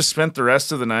 then we just spent the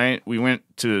rest of the night. We went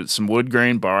to some wood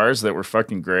grain bars that were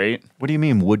fucking great. What do you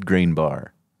mean wood grain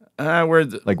bar? Where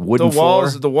Like wooden floor?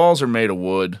 The walls are made of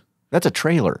wood. That's a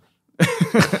trailer.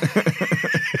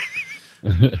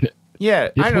 Yeah,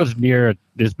 This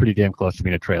was pretty damn close to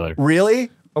being a trailer. Really?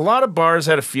 a lot of bars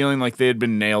had a feeling like they had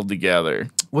been nailed together.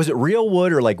 Was it real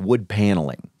wood or like wood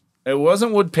paneling? It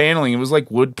wasn't wood paneling. It was like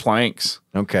wood planks.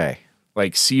 Okay.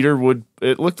 Like cedar wood.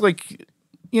 It looked like,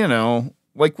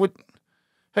 like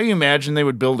how you imagine they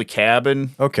would build a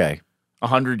cabin Okay.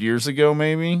 100 years ago,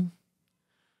 maybe.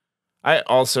 I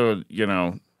also,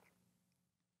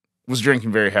 was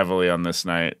drinking very heavily on this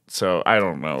night, so I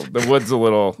don't know. The wood's a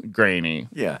little grainy.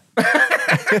 Yeah.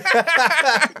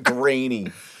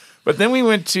 Grainy. But then we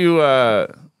went to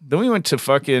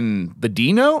fucking the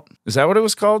D-Note. Is that what it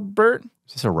was called, Bert?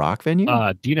 Is this a rock venue?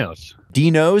 Dino's.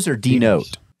 Dino's or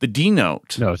D-Note? The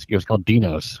D-Note. No, it was called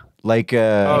Dino's. Like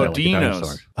Oh, like a Dino's.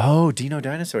 dinosaur. oh, Dino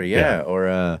Dinosaur, yeah.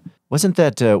 Or wasn't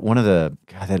that one of the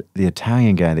the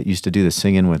Italian guy that used to do the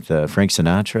singing with Frank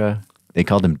Sinatra? They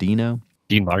called him Dino.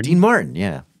 Dean Martin? Dean Martin,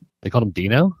 yeah. They called him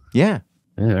Dino? Yeah.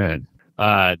 All right.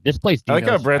 This place, I like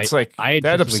how Dino's, Brett's like,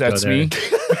 that upsets me.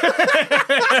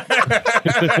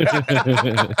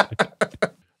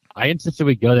 I insisted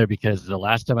we go there because the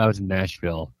last time I was in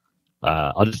Nashville,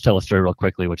 I'll just tell a story real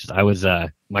quickly, which is I was,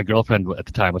 my girlfriend at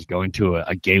the time was going to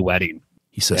a gay wedding.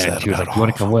 He says And that she was about like, "You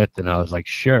want all to come with?" And I was like,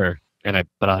 "Sure." And I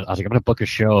was like, "I'm going to book a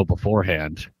show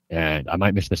beforehand and I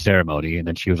might miss the ceremony." And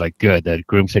then she was like, "Good. The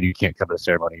groom said you can't come to the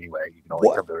ceremony anyway. You can only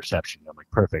come to the reception." I'm like,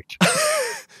 "Perfect."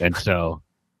 And so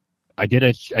I did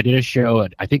a show.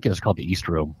 I think it was called the East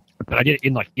Room, but I did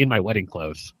it in my wedding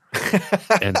clothes.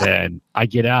 And then I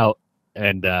get out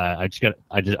and I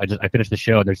finished the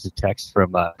show and there's a text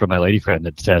from my lady friend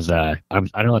that says, I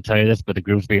don't want to tell you this, but the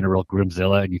groom's being a real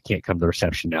groomzilla and you can't come to the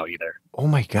reception now either. Oh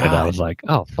my God. And I was like,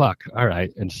 oh fuck, all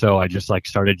right. And so I just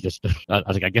started I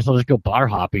was like, I guess I'll just go bar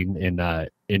hopping in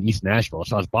East Nashville.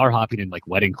 So I was bar hopping in like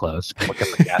wedding clothes. People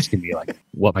kept asking me like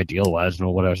what my deal was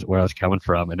and where I was coming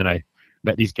from. And then I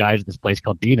met these guys at this place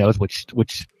called Dino's, which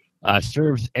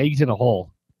serves eggs in a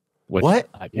hole. What?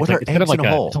 What are eggs in a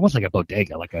hole? It's almost like a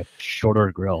bodega, like a shorter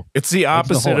grill. It's the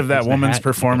opposite of that woman's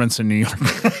performance in New York.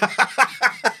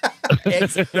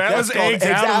 That was eggs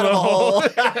out of the hole.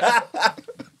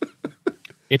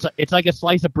 It's like a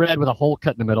slice of bread with a hole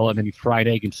cut in the middle and then you fried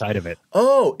egg inside of it.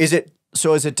 Oh, is it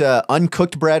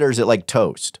uncooked bread or is it like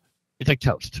toast? It's like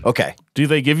toast. Okay. Do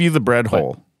they give you the bread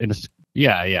hole?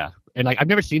 Yeah. And like I've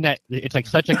never seen that. It's like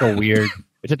such like a weird.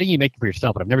 It's a thing you make for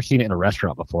yourself, but I've never seen it in a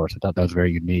restaurant before. So I thought that was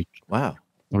very unique. Wow.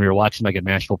 When we were watching like a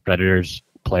Nashville Predators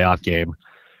playoff game,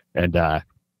 and and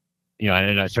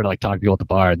I started like talking to people at the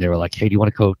bar, and they were like, "Hey, do you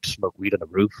want to go smoke weed on the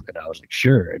roof?" And I was like,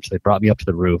 "Sure." And so they brought me up to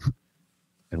the roof,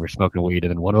 and we're smoking weed.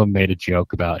 And then one of them made a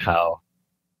joke about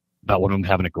one of them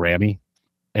having a Grammy,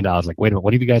 and I was like, "Wait a minute,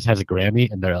 one of you guys has a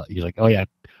Grammy?" And he's like, "Oh yeah,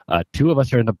 two of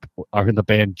us are in the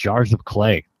band Jars of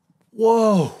Clay."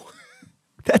 Whoa,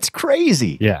 that's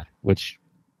crazy. Yeah, which,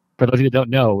 for those of you that don't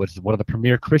know, was one of the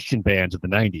premier Christian bands of the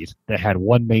 90s that had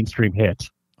one mainstream hit.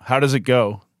 How does it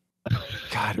go?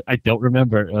 God, I don't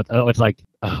remember. Oh, it's like,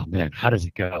 oh man, how does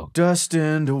it go? Dust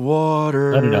into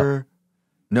water. I don't know.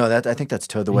 No, I think that's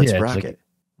Toad the Wet Yeah, Sprocket. like,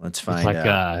 Let's find it's like,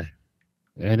 out.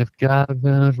 And if God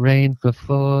will rain for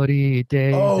 40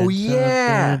 days. Oh, and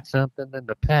yeah. Something in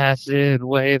the passing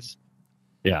waves.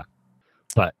 Yeah.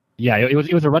 But yeah,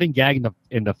 it was a running gag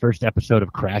in the first episode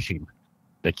of Crashing.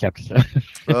 They kept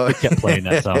playing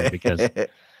that song because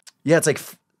yeah, it's like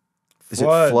is it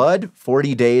Flood?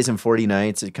 40 days and 40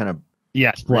 nights. It kind of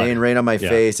rain on my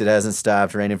face. It hasn't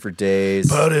stopped raining for days.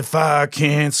 But if I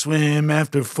can't swim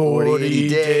after 40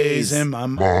 days and my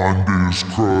mind is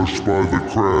crushed by the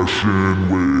crashing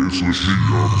waves. Lift me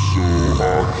up so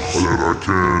high that I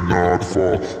cannot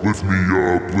fall. Lift me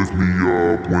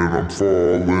up when I'm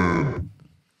falling.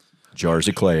 Jars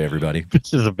of Clay, everybody.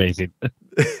 This is amazing.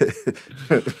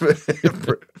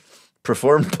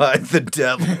 Performed by the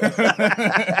devil.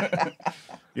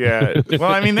 Yeah.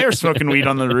 Well, I mean, they were smoking weed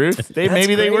on the roof.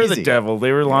 Maybe they were the devil.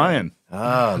 They were lying.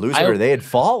 Ah, Lucifer, they had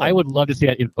fallen. I would love to see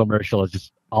that infomercial. It's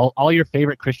just all your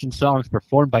favorite Christian songs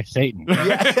performed by Satan.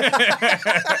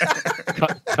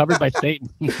 Covered by Satan.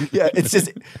 Yeah, it's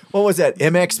just, what was that,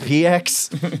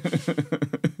 MXPX?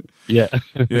 Yeah.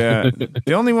 Yeah.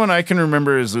 The only one I can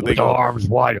remember is that they With go, arms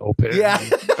wide open. Yeah,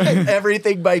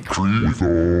 everything by With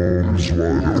arms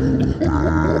wide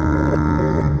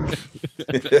open.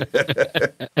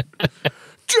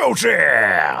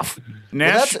 Joseph.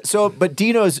 But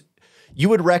Dino's, you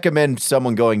would recommend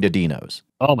someone going to Dino's?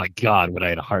 Oh my God, when I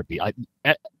had a heartbeat.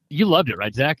 You loved it,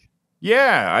 right, Zach?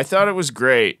 Yeah, I thought it was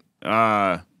great.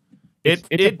 It's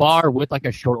a bar with like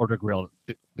a short order grill,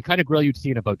 the kind of grill you'd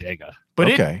see in a bodega.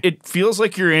 But Okay. it feels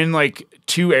like you're in like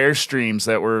two Airstreams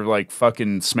that were like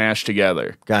fucking smashed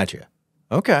together. Gotcha.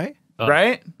 Okay.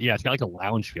 Right? Yeah, it's got like a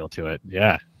lounge feel to it.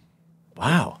 Yeah.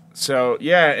 Wow. So,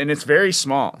 yeah, and it's very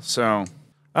small. So,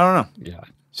 I don't know. Yeah.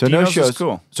 So Dino's no is shows.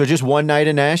 cool. So just one night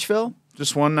in Nashville?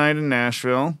 Just one night in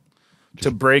Nashville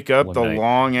to break up one the night.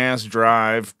 long ass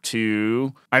drive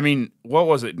to, I mean, what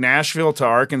was it? Nashville to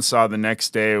Arkansas the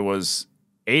next day was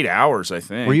 8 hours, I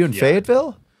think. Were you in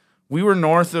Fayetteville? We were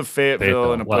north of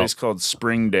Fayetteville in a Well- place called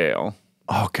Springdale.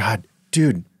 Oh, God.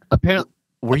 Dude, Apparently,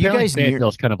 were you guys near?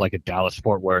 Fayetteville's kind of like a Dallas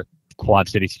Fort Worth Quad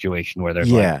City situation where there's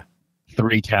Yeah. like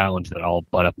 3 towns that all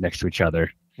butt up next to each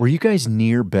other. Were you guys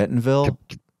near Bentonville?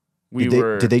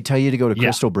 Did they tell you to go to Yeah.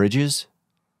 Crystal Bridges?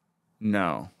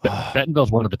 No.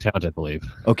 Bentonville's one of the towns, I believe.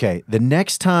 Okay. The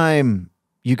next time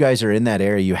you guys are in that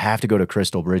area, you have to go to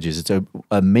Crystal Bridges. It's an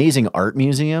amazing art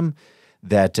museum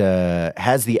that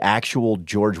has the actual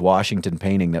George Washington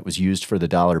painting that was used for the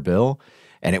dollar bill.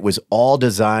 And it was all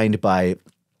designed by,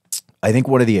 I think,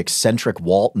 one of the eccentric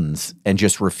Waltons, and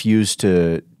just refused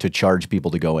to charge people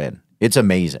to go in. It's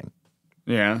amazing.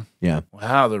 Yeah. Yeah.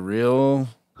 Wow, the real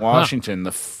Washington,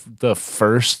 the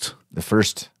first The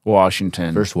first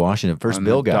Washington. Washington, first on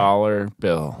bill the guy dollar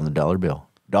bill. on the dollar bill.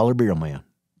 Dollar bill, man.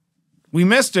 We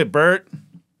missed it, Bert.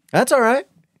 That's all right.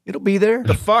 It'll be there.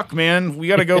 The fuck, man. We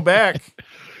got to go back.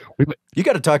 You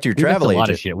got to talk to your We missed travel a lot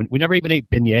of agent. shit. We never even ate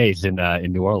beignets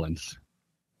in New Orleans.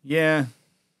 Yeah.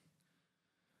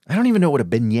 I don't even know what a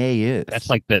beignet is. That's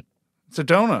like that. It's a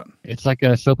donut. It's like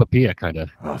a sopapilla kind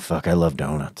of. Oh, fuck. I love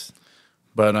donuts.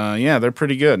 But yeah, they're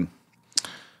pretty good.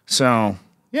 So,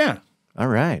 yeah. All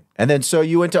right. And then, so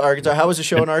you went to Arkansas. How was the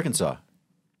show in Arkansas?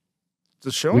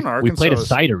 The show We, in Arkansas. we played a is-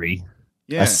 cidery.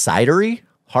 Yeah. A cidery?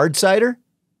 Hard cider?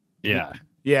 Yeah.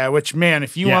 Yeah, which man,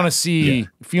 if you Yeah. want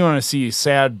to see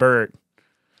sad Bert,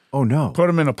 Oh, no. put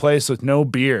him in a place with no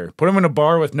beer. Put him in a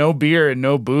bar with no beer and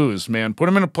no booze, man. Put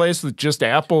him in a place with just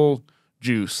apple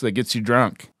juice that gets you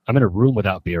drunk. I'm in a room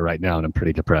without beer right now, and I'm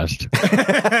pretty depressed.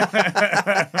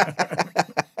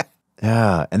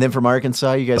 Yeah. And then from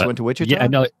Arkansas, you guys But, went to Wichita? Yeah,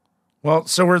 no, Well,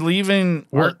 so we're leaving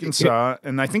Well, Arkansas,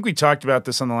 and I think we talked about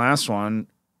this on the last one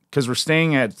because we're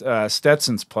staying at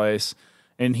Stetson's place,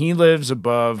 and he lives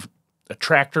above a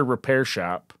tractor repair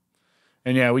shop.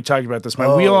 And yeah, we talked about this.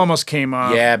 My wheel almost came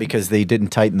off. Yeah, because they didn't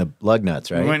tighten the lug nuts,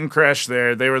 We right? went and crashed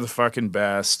there. They were the fucking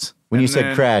best. When you And said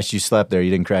then- crash, you slept there. You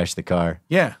didn't crash the car.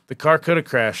 Yeah, the car could have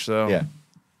crashed though. Yeah.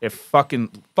 If fucking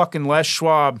Les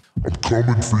Schwab. I'm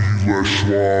coming for you, Les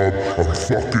Schwab. I'm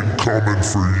fucking coming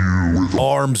for you with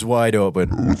Arms wide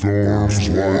open. arms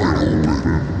wide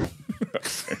open.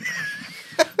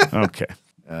 Okay.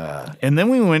 And then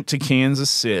we went to Kansas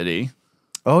City.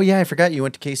 Oh, yeah. I forgot you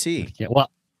went to KC. yeah. Well,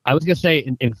 I was gonna say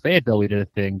in Fayetteville we did a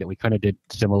thing that we kind of did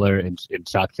similar in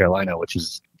South Carolina, which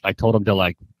is I told them to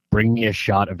like bring me a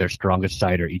shot of their strongest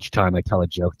cider each time I tell a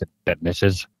joke that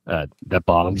misses, that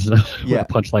bombs, Yeah. when the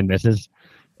punchline misses,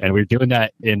 and we were doing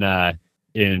that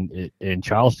in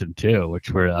Charleston too, which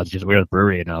we were at the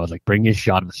brewery, and I was like, bring me a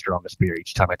shot of the strongest beer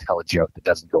each time I tell a joke that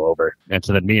doesn't go over, and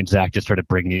so then me and Zach just started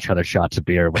bringing each other shots of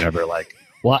beer whenever like,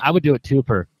 well, I would do it too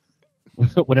for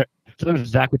whenever. Sometimes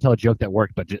Zach would tell a joke that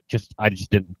worked, but I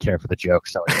just didn't care for the joke,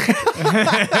 so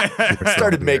I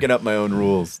started making up my own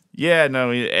rules. Yeah, no,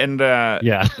 and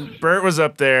yeah. Bert was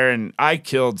up there, and I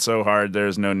killed so hard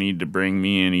there's no need to bring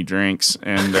me any drinks.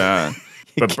 And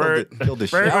but Killed the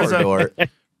Bert shower was up- door.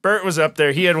 Bert was up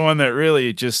there. He had one that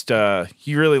really just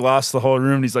he really lost the whole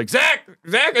room. He's like, Zach,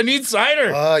 I need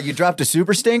cider. You dropped a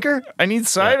super stinker? I need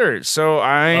cider. So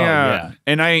yeah.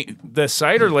 The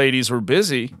cider ladies were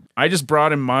busy. I just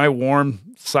brought him my warm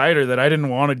cider that I didn't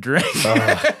want to drink.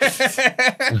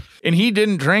 And he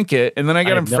didn't drink it. And then I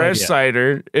got I him had no fresh idea.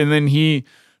 cider. And then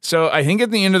so I think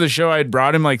at the end of the show, I had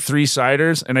brought him like 3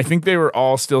 ciders, and I think they were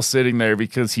all still sitting there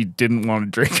because he didn't want to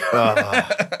drink.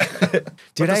 But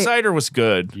the cider was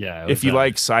good. Yeah, it If was, you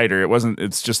like cider,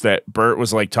 it's just that Bert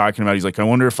was like talking about, he's like, I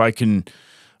wonder if I can,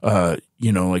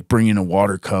 like bring in a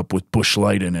water cup with Busch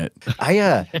Light in it.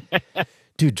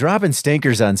 Dude, dropping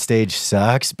stinkers on stage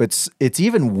sucks, but it's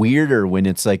even weirder when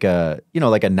it's like a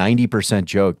 90%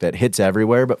 joke that hits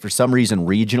everywhere, but for some reason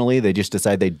regionally they just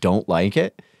decide they don't like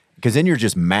it, because then you're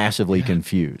just massively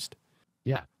confused.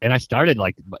 Yeah, and I started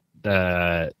like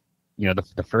the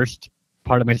first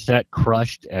part of my set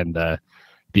crushed, and the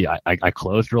I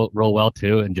closed real well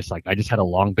too, and I just had a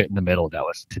long bit in the middle that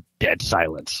was to dead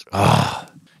silence.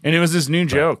 And it was this new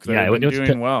joke that had been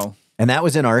doing well. And that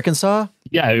was in Arkansas?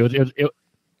 Yeah,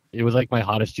 it was like my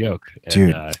hottest joke. And,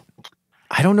 dude.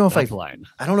 I don't know if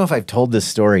I've told this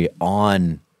story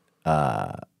on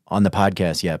the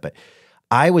podcast yet, but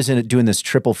I was doing this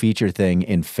triple feature thing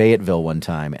in Fayetteville one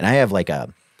time, and I have like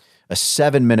a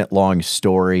 7-minute long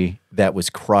story that was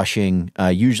crushing.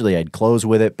 Usually I'd close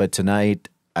with it, but tonight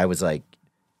I was like,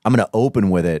 I'm going to open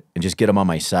with it and just get him on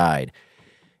my side.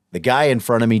 The guy in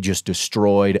front of me just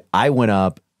destroyed. I went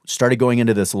up, started going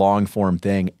into this long form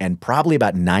thing, and probably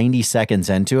about 90 seconds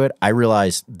into it, I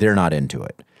realized they're not into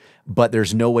it. But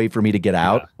there's no way for me to get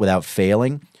out without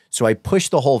failing. So I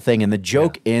pushed the whole thing, and the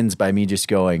joke ends by me just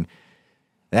going,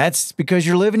 that's because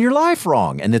you're living your life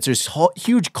wrong. And it's this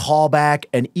huge callback.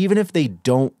 And even if they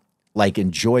don't like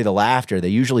enjoy the laughter, they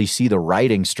usually see the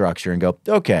writing structure and go,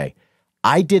 okay,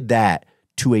 I did that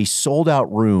to a sold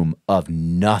out room of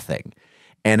nothing.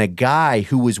 And a guy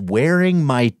who was wearing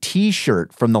my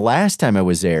t-shirt from the last time I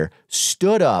was there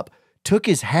stood up, took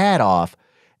his hat off,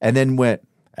 and then went,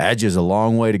 that's just a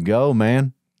long way to go,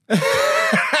 man.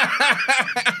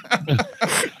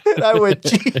 And I went,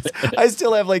 geez, I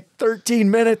still have like 13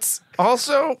 minutes.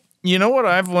 Also, you know what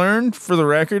I've learned for the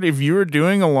record? If you are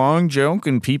doing a long joke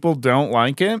and people don't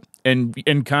like it,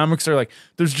 and comics are like,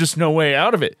 there's just no way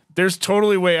out of it. There's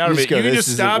totally a way out of it. You can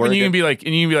just stop and you can be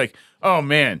like, oh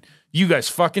man, you guys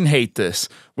fucking hate this.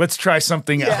 Let's try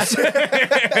something else.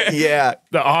 Yeah.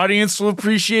 The audience will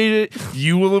appreciate it.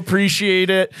 You will appreciate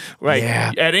it. Like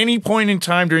at any point in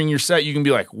time during your set, you can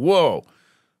be like, whoa.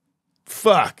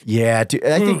 Fuck. Yeah, dude,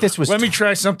 I think this was. Let me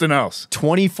try something else.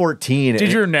 2014.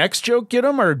 Did your next joke get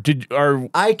them, or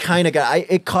I kind of got?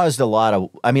 It caused a lot of.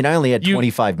 I mean, I only had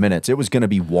 25 minutes. It was going to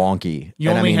be wonky. You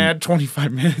only had 25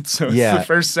 minutes, so the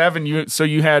first 7.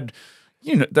 You had.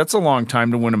 That's a long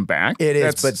time to win them back. It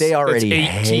is, but they already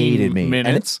hated me.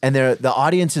 Minutes. And the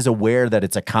audience is aware that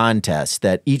it's a contest,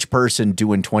 that each person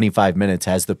doing 25 minutes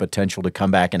has the potential to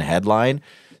come back and headline.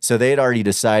 So they had already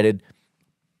decided,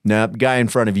 nope, guy in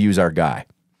front of you is our guy.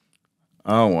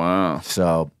 Oh, wow.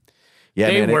 So, yeah.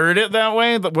 They word it that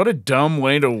way? What a dumb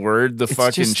way to word the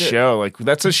fucking show. Like,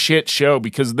 that's a shit show,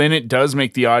 because then it does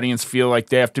make the audience feel like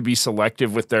they have to be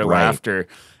selective with their laughter.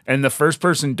 And the first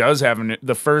person does have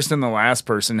the first and the last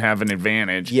person have an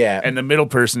advantage. Yeah. And the middle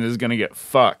person is going to get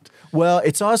fucked. Well,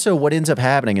 it's also what ends up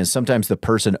happening is sometimes the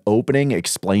person opening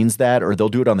explains that, or they'll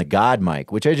do it on the God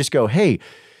mic, which I just go, hey,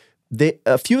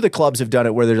 a few of the clubs have done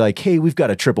it where they're like, hey, we've got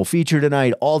a triple feature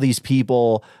tonight. All these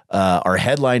people are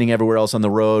headlining everywhere else on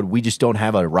the road. We just don't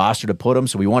have a roster to put them.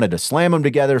 So we wanted to slam them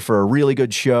together for a really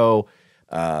good show.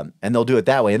 And they'll do it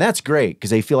that way. And that's great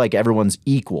because they feel like everyone's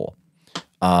equal.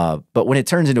 But when it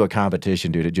turns into a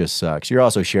competition, dude, it just sucks. You're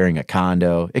also sharing a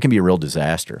condo. It can be a real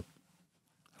disaster.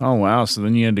 Oh, wow. So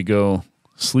then you had to go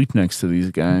sleep next to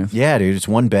these guys. Yeah, dude. It's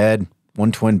one bed,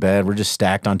 one twin bed. We're just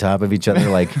stacked on top of each other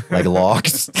like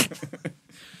logs.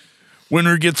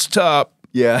 Winner gets top.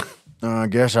 Yeah. I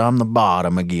guess I'm the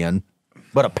bottom again.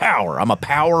 But I'm a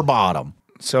power bottom.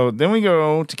 So then we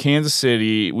go to Kansas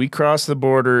City. We cross the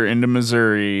border into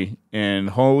Missouri, and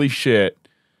holy shit,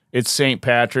 it's St.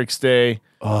 Patrick's Day.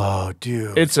 Oh,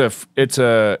 dude.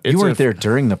 You weren't there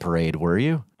during the parade, were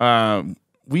you?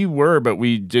 We were, but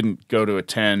we didn't go to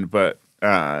attend. But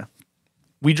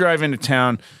we drive into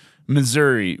town,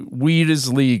 Missouri. Weed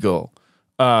is legal.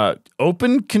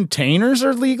 Open containers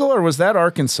are legal, or was that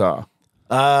Arkansas?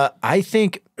 I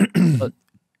think. God,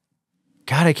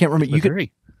 I can't remember.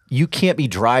 You can't be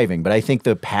driving, but I think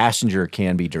the passenger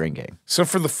can be drinking. So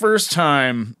for the first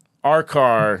time, our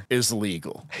car is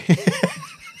legal.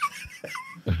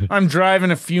 I'm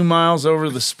driving a few miles over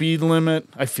the speed limit.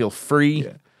 I feel free.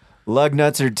 Yeah. Lug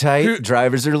nuts are tight.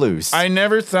 Drivers are loose. I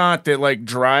never thought that, like,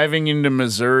 driving into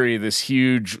Missouri, this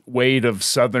huge weight of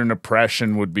Southern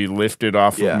oppression would be lifted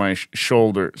off of my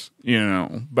shoulders,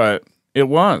 but it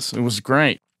was. It was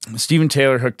great. Steven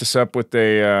Taylor hooked us up with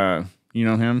a, you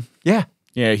know him? Yeah.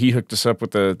 Yeah, he hooked us up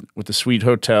with a sweet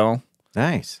hotel.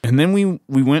 Nice. And then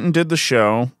we went and did the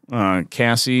show.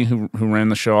 Cassie, who ran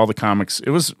the show, all the comics. It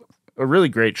was a really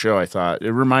great show, I thought.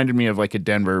 It reminded me of like a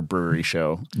Denver brewery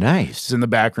show. Nice. It's in the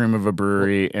back room of a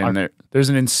brewery, and there's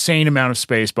an insane amount of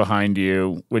space behind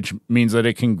you, which means that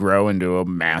it can grow into a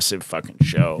massive fucking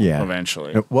show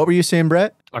eventually. What were you saying,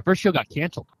 Brett? Our first show got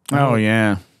canceled. Oh,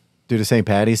 yeah. Due to St.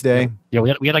 Patty's Day? Yeah,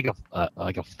 we had like a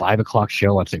 5:00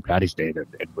 show on St. Patty's Day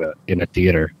in a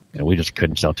theater, and we just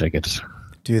couldn't sell tickets.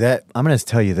 Dude, I'm going to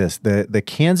tell you this. The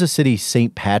Kansas City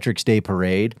St. Patrick's Day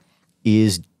parade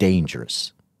is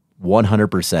dangerous.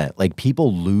 100%. Like,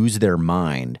 people lose their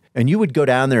mind. And you would go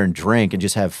down there and drink and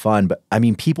just have fun. But I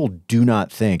mean, people do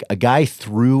not think. A guy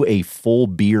threw a full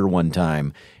beer one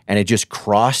time and it just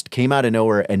came out of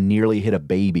nowhere and nearly hit a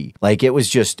baby. Like, it was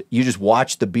just, you just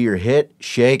watch the beer hit,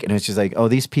 shake, and it's just like, oh,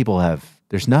 these people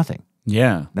there's nothing.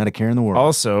 Yeah. Not a care in the world.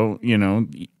 Also, you know,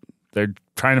 they're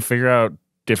trying to figure out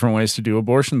different ways to do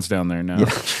abortions down there now.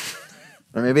 Yeah.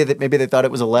 Or maybe they thought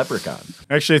it was a leprechaun.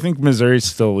 Actually, I think Missouri's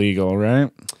still legal,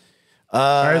 right?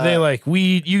 Are they like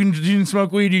weed? You can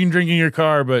smoke weed, you can drink in your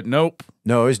car, but nope.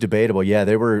 No, it was debatable. Yeah,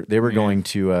 they were going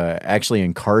to actually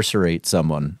incarcerate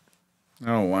someone.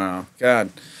 Oh wow,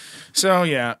 God. So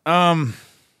yeah. All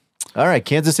right,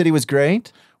 Kansas City was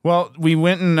great. Well, we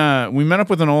went and we met up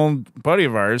with an old buddy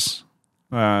of ours,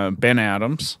 Ben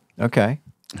Adams. Okay.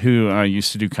 Who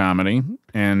used to do comedy,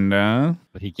 and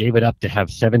but he gave it up to have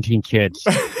 17 kids.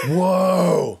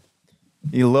 Whoa!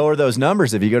 You lower those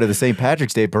numbers if you go to the St.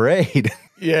 Patrick's Day parade.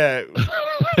 Yeah.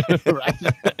 Right.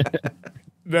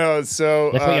 No,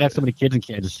 so that's why you have so many kids in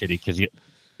Kansas City, because you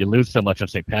lose so much on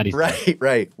St. Patty's Day.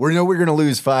 Right. We're going to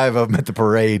lose 5 of them at the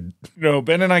parade. No,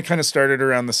 Ben and I kind of started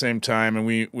around the same time, and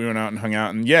we went out and hung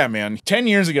out. And yeah, man, 10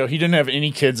 years ago, he didn't have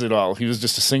any kids at all. He was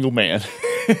just a single man.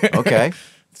 Okay.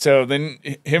 So then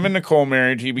him and Nicole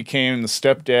married. He became the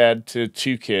stepdad to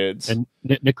 2 kids. And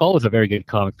Nicole was a very good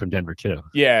comic from Denver, too.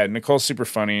 Yeah, Nicole's super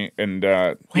funny. And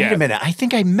wait a minute. I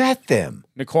think I met them.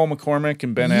 Nicole McCormick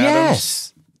and Ben Adams.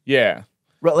 Yes. Yeah.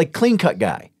 Right, like clean cut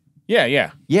guy.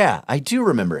 Yeah. Yeah, I do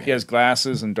remember him. He has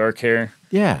glasses and dark hair.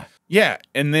 Yeah. Yeah.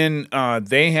 And then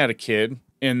they had a kid.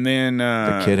 And then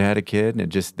the kid had a kid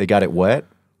and they got it wet?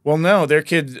 Well, no, their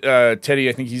kid, Teddy,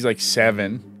 I think he's like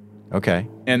 7. Okay.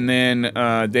 And then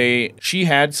she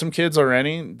had some kids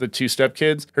already, the 2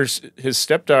 stepkids. His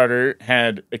stepdaughter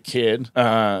had a kid,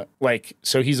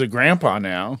 so he's a grandpa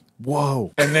now.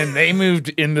 Whoa. And then they moved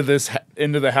into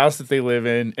the house that they live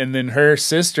in, and then her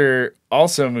sister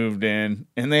also moved in,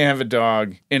 and they have a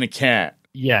dog and a cat.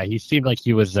 Yeah, he seemed like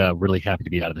he was really happy to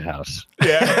be out of the house.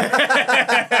 Yeah.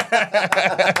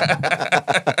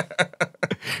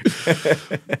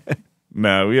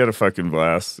 No, we had a fucking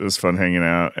blast. It was fun hanging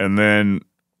out. And then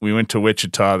we went to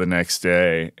Wichita the next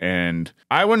day. And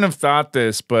I wouldn't have thought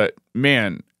this, but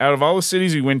man, out of all the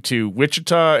cities we went to,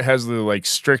 Wichita has the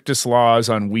strictest laws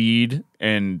on weed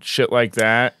and shit like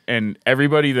that. And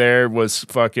everybody there was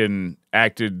fucking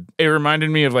acted. It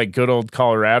reminded me of good old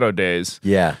Colorado days.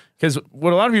 Yeah. Because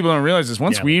what a lot of people don't realize is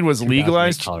once weed was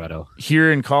legalized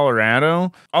here in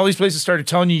Colorado, all these places started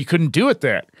telling you couldn't do it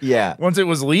there. Yeah. Once it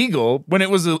was legal, when it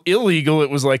was illegal,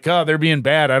 it was like, oh, they're being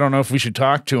bad. I don't know if we should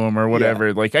talk to them or whatever.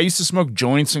 Yeah. I used to smoke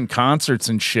joints in concerts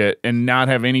and shit and not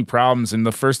have any problems. And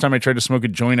the first time I tried to smoke a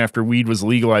joint after weed was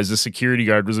legalized, the security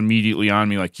guard was immediately on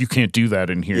me like, you can't do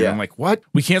that in here. Yeah. I'm like, what?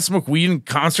 We can't smoke weed in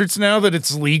concerts now that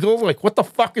it's legal? What the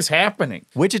fuck is happening?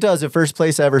 Wichita is the first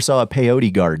place I ever saw a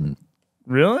peyote garden.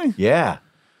 Really? Yeah.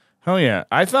 Hell yeah.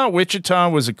 I thought Wichita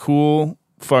was a cool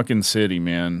fucking city,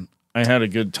 man. I had a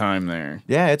good time there.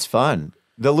 Yeah, it's fun.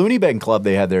 The Looney Bin Club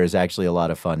they had there is actually a lot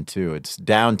of fun, too. It's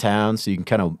downtown, so you can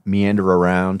kind of meander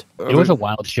around. It was a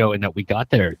wild show in that we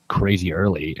got there crazy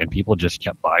early, and people just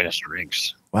kept buying us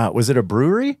drinks. Wow. Was it a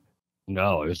brewery?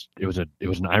 No, it was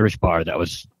an Irish bar that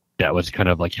was kind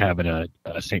of like having a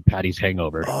St. Patty's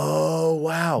hangover. Oh,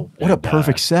 wow. What a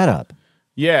perfect setup.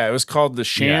 Yeah, it was called the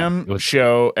Sham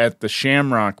Show at the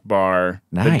Shamrock Bar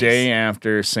the day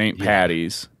after St.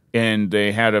 Patty's, and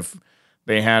they had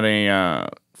a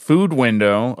food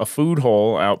window, a food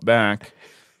hole out back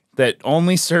that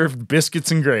only served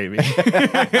biscuits and gravy.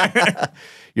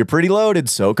 You're pretty loaded.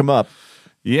 Soak them up.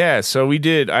 Yeah, so we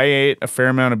did. I ate a fair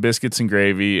amount of biscuits and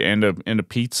gravy and a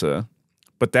pizza,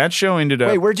 but that show ended up.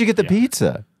 Wait, where'd you get the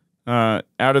pizza? Out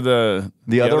of the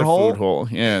other hole? Food hole.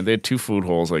 Yeah, they had 2 food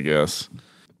holes, I guess.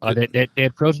 They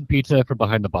had frozen pizza from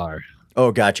behind the bar.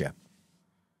 Oh, gotcha.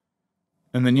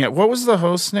 And then, what was the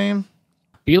host's name?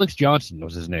 Felix Johnson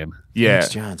was his name. Yeah.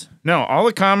 Felix Johnson. No, all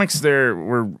the comics there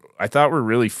I thought were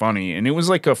really funny. And it was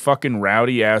like a fucking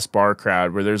rowdy ass bar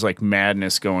crowd where there's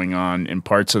madness going on in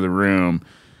parts of the room.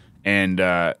 And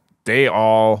they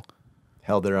all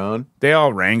held their own. They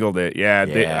all wrangled it. Yeah.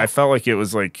 I felt like it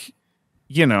was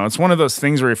it's one of those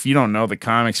things where if you don't know the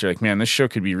comics, you're like, man, this show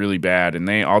could be really bad. And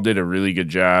they all did a really good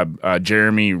job.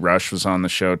 Jeremy Rush was on the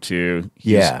show too.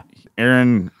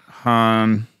 Aaron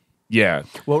Hahn. Yeah.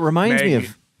 Well, it reminds me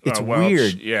of, it's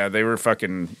weird. Yeah, they were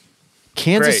fucking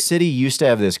Kansas City used to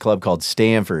have this club called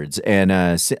Stanford's.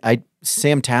 And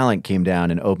Sam Talent came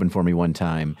down and opened for me one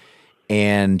time.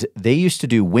 And they used to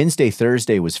do Wednesday,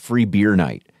 Thursday was free beer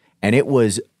night. And it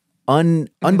was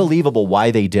unbelievable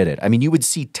why they did it. I mean, you would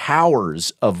see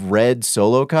towers of red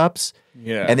Solo cups.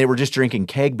 Yeah. And they were just drinking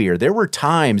keg beer. There were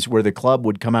times where the club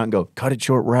would come out and go, cut it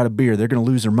short, we're out of beer. They're going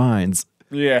to lose their minds.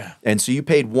 Yeah. And so you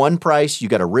paid one price, you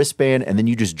got a wristband, and then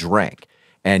you just drank.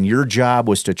 And your job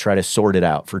was to try to sort it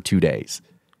out for 2 days.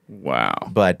 Wow.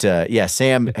 But yeah,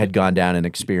 Sam had gone down and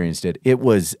experienced it. It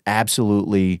was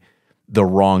absolutely the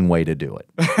wrong way to do it.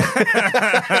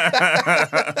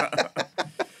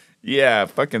 Yeah,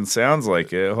 fucking sounds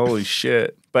like it. Holy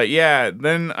shit. But yeah,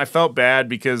 then I felt bad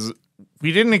because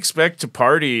we didn't expect to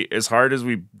party as hard as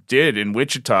we did in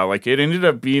Wichita. Like, it ended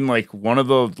up being like one of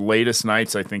the latest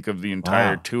nights, I think, of the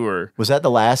entire tour. Was that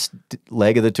the last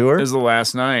leg of the tour? It was the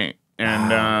last night.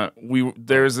 And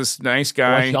there was this nice guy.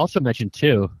 Well, I should also mention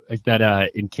too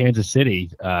that in Kansas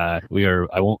City, we were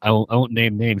I won't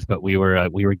name names, but we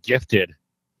were gifted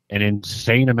an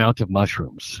insane amount of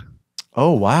mushrooms.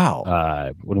 Oh,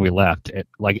 wow. When we left,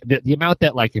 like the amount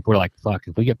that, like, if we're like, fuck,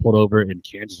 if we get pulled over in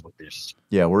Kansas with this,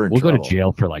 yeah, we'll go to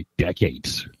jail for like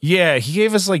decades. Yeah, he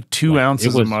gave us like 2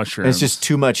 ounces of mushrooms. It's just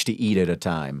too much to eat at a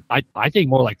time. I think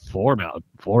more like 4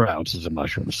 ounces of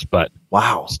mushrooms, but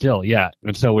wow, still, yeah.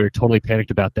 And so we were totally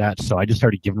panicked about that. So I just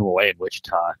started giving them away in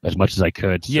Wichita as much as I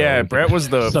could. So yeah, Brett was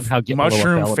the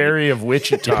mushroom fairy of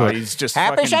Wichita. He's just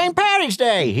Happy St. Patty's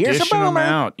Day. Here's a dishing them boomer.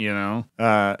 out, you know.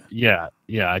 Yeah.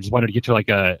 I just wanted to get to like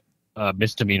a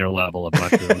misdemeanor level of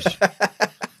mushrooms.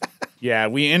 Yeah,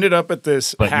 we ended up at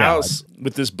this house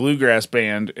with this bluegrass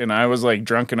band, and I was like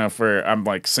drunk enough where I'm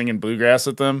like singing bluegrass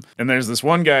at them. And there's this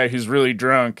one guy who's really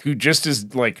drunk who just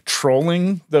is like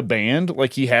trolling the band,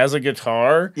 like he has a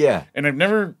guitar. Yeah. And I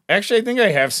think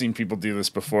I have seen people do this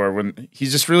before when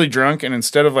he's just really drunk, and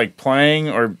instead of like playing,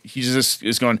 or he just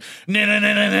is going.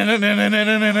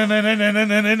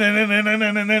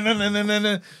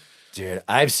 Dude,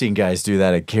 I've seen guys do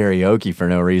that at karaoke for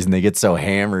no reason. They get so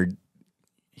hammered.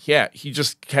 Yeah, he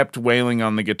just kept wailing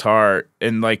on the guitar,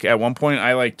 and like at one point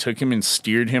I like took him and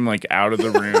steered him like out of the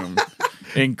room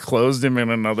and closed him in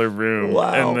another room.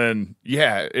 Wow. And then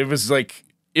it was like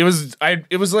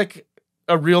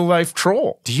a real life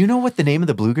troll. Do you know what the name of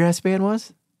the bluegrass band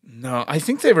was? No, I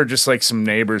think they were just like some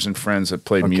neighbors and friends that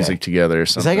played music together or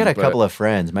something. Because I got a couple of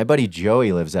friends. My buddy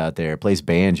Joey lives out there, plays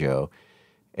banjo,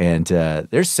 and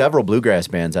there's several bluegrass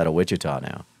bands out of Wichita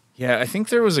now. Yeah, I think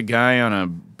there was a guy on a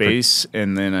bass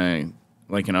and then an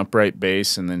upright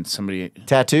bass and then somebody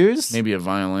tattoos, maybe a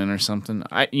violin or something.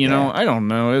 I don't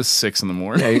know. It was 6 a.m.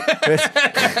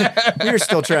 We were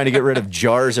still trying to get rid of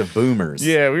jars of boomers.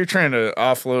 Yeah, we were trying to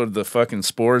offload the fucking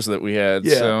spores that we had.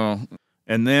 Yeah. So,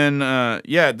 and then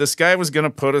this guy was gonna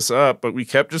put us up, but we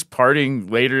kept just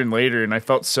partying later and later, and I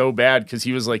felt so bad because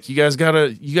he was like, you guys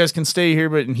can stay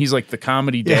here, and he's like the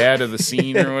comedy dad of the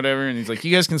scene or whatever, and he's like,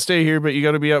 you guys can stay here, but you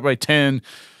got to be up by 10.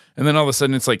 And then all of a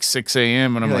sudden it's like 6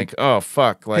 a.m. and I'm like, oh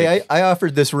fuck! Like, hey, I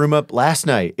offered this room up last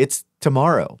night. It's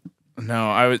tomorrow.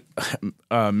 No, I was.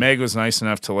 Meg was nice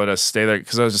enough to let us stay there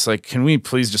because I was just like, "Can we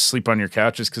please just sleep on your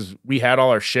couches?" Because we had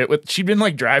all our shit with. She'd been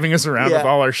like driving us around with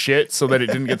all our shit so that it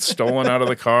didn't get stolen out of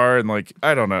the car, and like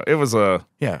I don't know. It was a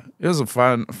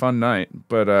fun night,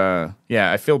 but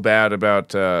I feel bad about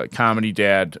Comedy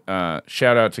Dad.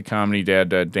 Shout out to Comedy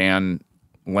Dad Dan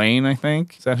Lane, I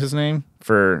think is that his name,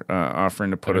 for offering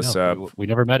to put us up. We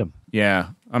never met him. Yeah,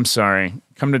 I'm sorry.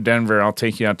 Come to Denver. I'll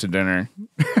take you out to dinner.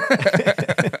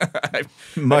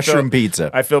 Mushroom pizza.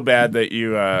 I feel bad that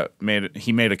you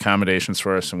he made accommodations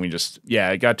for us, and we just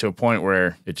it got to a point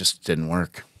where it just didn't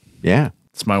work. Yeah,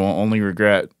 it's my only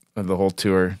regret of the whole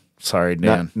tour. Sorry,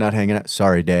 Dan. Not hanging out.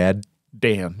 Sorry, Dad.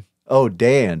 Dan. Oh,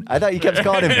 Dan. I thought you kept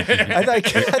calling him. I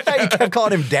thought you kept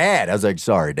calling him Dad. I was like,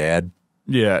 sorry, Dad.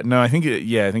 Yeah, no, I think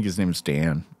his name is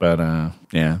Dan, but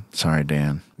sorry,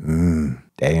 Dan.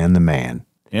 Dan the man.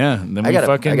 Yeah, then I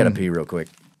gotta pee real quick.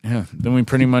 Yeah, then we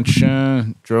pretty much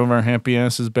drove our happy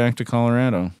asses back to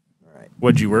Colorado. All right.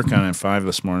 What'd you work on at 5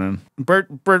 this morning?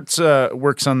 Bert's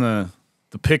works on the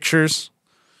pictures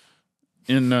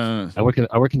in I work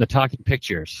in the talking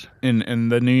pictures in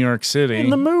the New York City.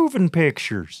 In the moving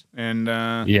pictures. And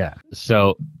yeah.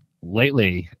 So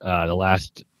lately, the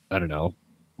last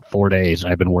 4 days,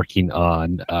 I've been working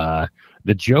on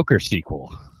the Joker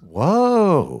sequel.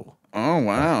 Whoa. Oh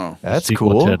wow. That's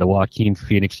sequel cool. To the Joaquin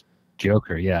Phoenix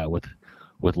Joker,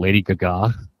 with Lady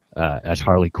Gaga as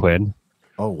Harley Quinn.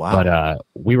 Oh wow! But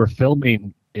we were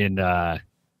filming in the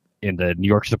New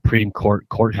York Supreme Court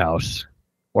courthouse,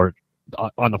 or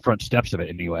on the front steps of it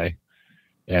anyway.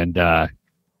 And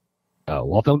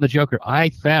while filming the Joker,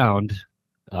 I found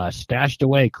stashed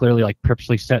away, clearly like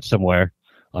purposely set somewhere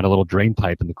on a little drain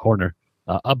pipe in the corner,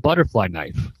 a butterfly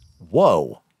knife.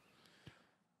 Whoa!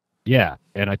 Yeah,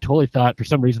 and I totally thought for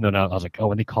some reason, I was like, oh,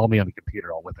 when they call me on the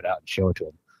computer, I'll whip it out and show it to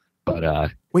him.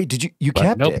 But Wait, did you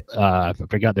kept nope, it? I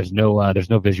forgot there's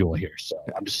no visual here, so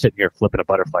I'm just sitting here flipping a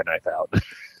butterfly knife out.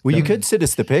 Well, you could send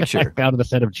us the I picture. found in the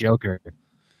set of Joker.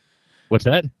 What's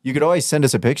that? You could always send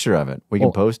us a picture of it. We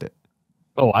can post it.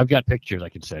 Oh, I've got pictures I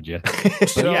can send you.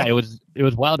 But yeah, it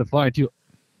was wild to find too.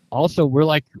 Also,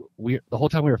 the whole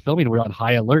time we were filming, we were on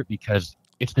high alert because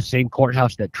it's the same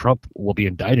courthouse that Trump will be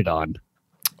indicted on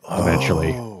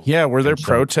eventually. Yeah, were there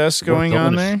protests going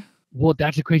on there? Well,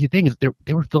 that's the crazy thing is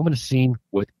they were filming a scene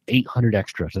with 800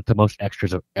 extras. That's the most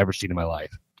extras I've ever seen in my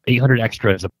life. 800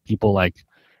 extras of people like,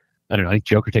 I don't know, I think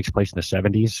Joker takes place in the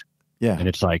 70s. Yeah. And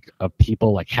it's like of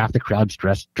people, like half the crowd's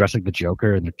dressed like the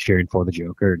Joker and they're cheering for the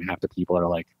Joker, and half the people are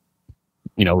like,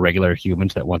 regular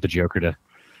humans that want the Joker to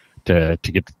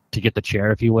get the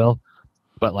chair, if you will.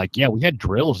 But like, yeah, we had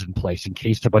drills in place in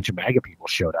case a bunch of MAGA people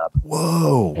showed up.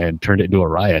 Whoa. And turned it into a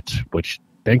riot, which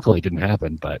thankfully didn't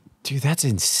happen. But dude, that's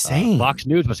insane. Fox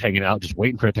News was hanging out just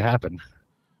waiting for it to happen.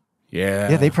 Yeah.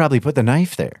 Yeah, they probably put the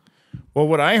knife there. Well,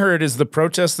 what I heard is the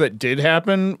protest that did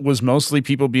happen was mostly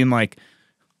people being like,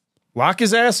 lock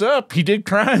his ass up. He did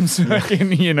crimes.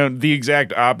 The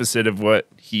exact opposite of what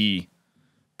he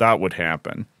thought would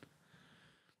happen.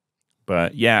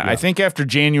 But yeah, I think after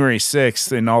January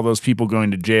 6th and all those people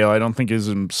going to jail, I don't think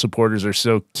his supporters are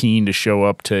so keen to show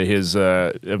up to his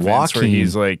events where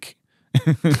he's like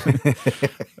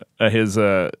his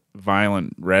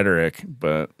violent rhetoric,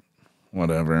 but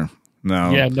whatever.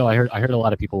 No. Yeah, no, I heard a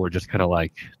lot of people were just kind of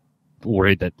like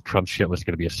worried that Trump's shit was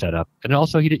going to be a setup. And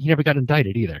also he never got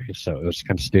indicted either. So it was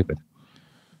kind of stupid.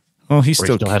 Well, he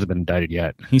still hasn't been indicted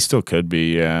yet. He still could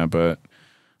be, yeah, but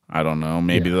I don't know.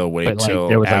 Maybe they'll wait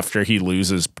till after he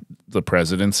loses the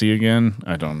presidency again.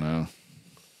 I don't know.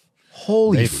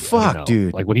 Holy fuck,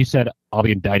 dude. Like when he said, I'll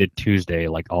be indicted Tuesday,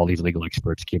 like all these legal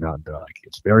experts came out and they're like,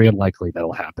 it's very unlikely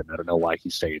that'll happen. I don't know why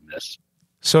he's saying this.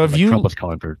 So Trump was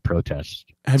calling for protests.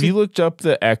 Have you looked up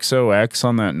the XOX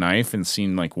on that knife and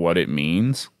seen like what it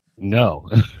means? No.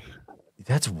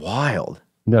 That's wild.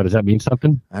 No, does that mean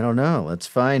something? I don't know. Let's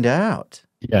find out.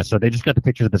 Yeah, so they just got the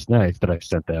picture of this knife that I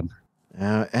sent them.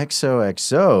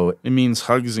 XOXO. It means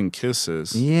hugs and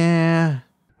kisses. Yeah.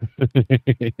 I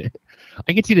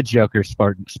can see the Joker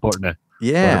sporting a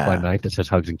butterfly knife that says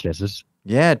hugs and kisses.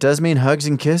 Yeah, it does mean hugs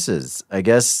and kisses. I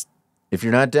guess if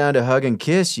you're not down to hug and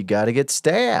kiss, you got to get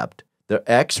stabbed. The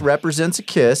X represents a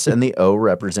kiss and the O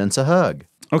represents a hug.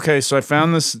 Okay, so I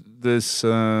found this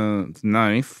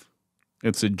knife.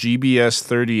 It's a GBS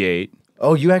 38.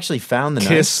 Oh, you actually found the knife?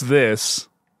 Kiss this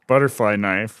butterfly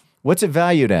knife. What's it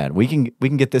valued at? We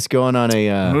can get this going on a.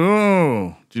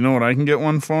 Ooh, do you know what I can get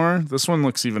one for? This one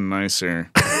looks even nicer.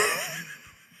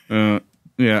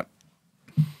 Yeah,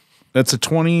 that's a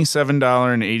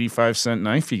 $27.85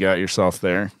 knife you got yourself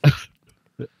there.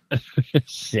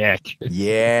 Sick.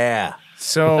 Yeah.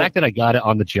 So the fact that I got it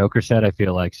on the Joker set, I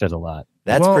feel like says a lot.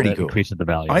 That's pretty cool. Increases the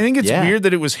value. I think it's weird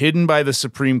that it was hidden by the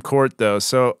Supreme Court, though.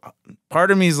 So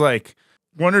part of me is like,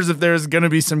 wonders if there's going to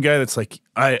be some guy that's like,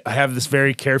 I have this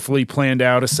very carefully planned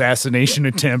out assassination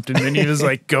attempt, and then he was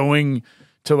like going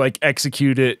to like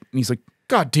execute it, and he's like,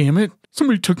 God damn it,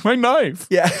 somebody took my knife.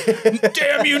 Yeah.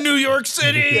 Damn you, New York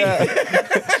City. Yeah.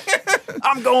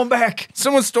 I'm going back.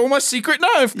 Someone stole my secret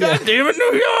knife. God damn it,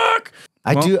 New York.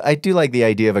 I do like the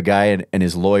idea of a guy and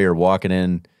his lawyer walking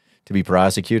in to be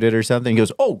prosecuted or something. He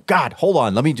goes, oh, God, hold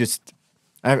on. Let me just,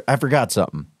 I forgot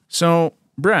something. So,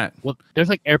 Brett. Well, there's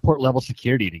like airport level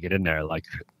security to get in there. Like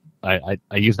I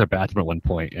used their bathroom at one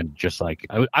point and just like,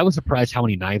 I was surprised how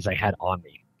many knives I had on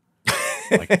me.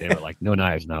 Like they were like, no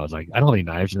knives. And I was like, I don't have any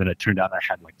knives. And then it turned out I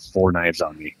had like 4 knives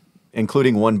on me.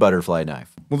 Including one butterfly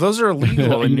knife. Well, those are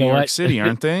illegal in New York City,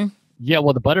 aren't they? Yeah,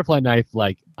 well, the butterfly knife,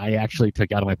 like, I actually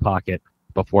took out of my pocket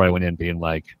before I went in, being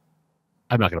like,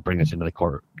 I'm not going to bring this into the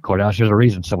courthouse. There's a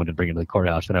reason someone didn't bring it to the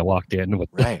courthouse. And I walked in with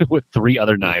with 3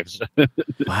 other knives.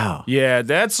 Wow. Yeah,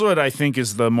 that's what I think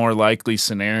is the more likely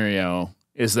scenario,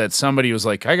 is that somebody was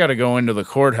like, I got to go into the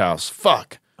courthouse.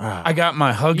 Fuck. I got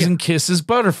my hugs and kisses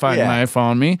butterfly knife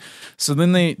on me. So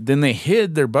then they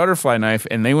hid their butterfly knife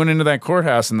and they went into that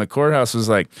courthouse, and the courthouse was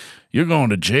like, you're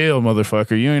going to jail,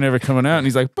 motherfucker. You ain't ever coming out. And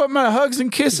he's like, but my hugs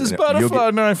and kisses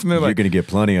butterfly knife. And they're like, you're going to get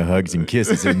plenty of hugs and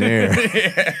kisses in there.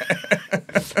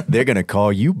 They're going to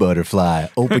call you butterfly,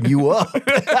 open you up.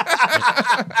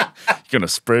 Going to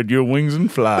spread your wings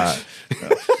and fly.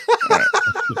 Right.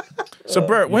 So,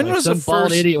 Bert, when was the bald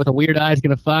first idiot with a weird eye is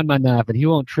going to find my knife and he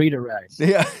won't treat it right?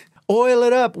 Yeah. Oil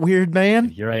it up, weird man.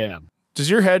 Here I am. Does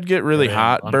your head get really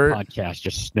hot, on Bert? A podcast,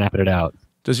 just snapping it out.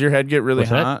 Does your head get really What's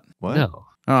that? hot? What? No.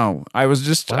 Oh, I was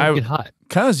just Why would it get hot?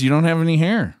 Because you don't have any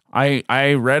hair.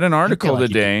 I read an article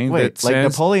today Wait, that like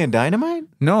says Napoleon Dynamite?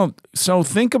 no. So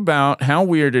think about how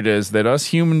weird it is that us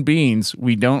human beings,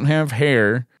 we don't have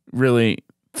hair really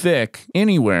thick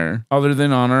anywhere other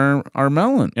than on our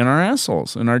melon and our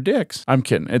assholes and our dicks. I'm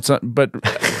kidding. But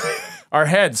our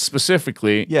heads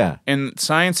specifically. Yeah. And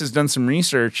science has done some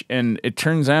research, and it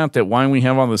turns out that why we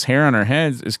have all this hair on our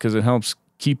heads is because it helps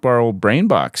keep our old brain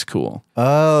box cool.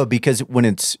 Oh, because when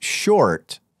it's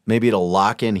short, maybe it'll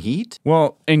lock in heat?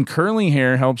 Well, and curly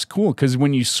hair helps cool because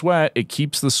when you sweat, it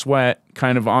keeps the sweat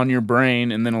kind of on your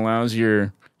brain and then allows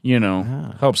your,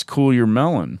 helps cool your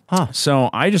melon. Huh. So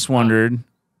I just wondered,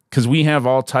 because we have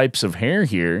all types of hair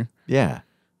here, Yeah.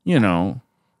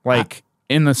 like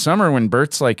in the summer when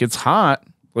Bert's like, it's hot,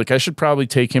 like I should probably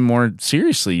take him more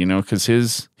seriously, because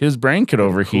his brain could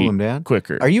overheat him down?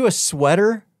 quicker. Are you a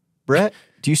sweater, Brett?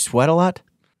 Do you sweat a lot?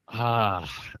 I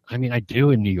mean, I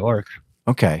do in New York.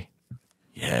 Okay.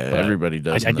 Yeah, everybody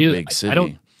does I in the do. big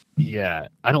city.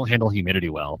 I don't handle humidity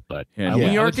well, but Yeah, I New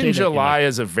would York say in that, July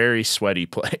is a very sweaty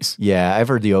place. Yeah, I've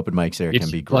heard the open mics there it's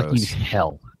can be fucking gross.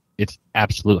 hell. It's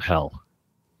absolute hell.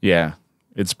 Yeah,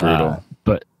 it's brutal.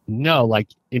 But no, like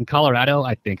in Colorado,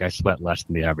 I think I sweat less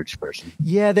than the average person.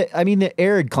 Yeah, the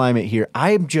arid climate here,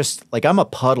 I'm just, I'm a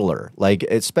puddler. Like,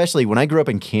 especially when I grew up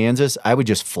in Kansas, I would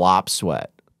just flop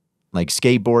sweat. Like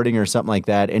skateboarding or something like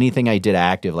that. Anything I did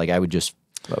active, I would just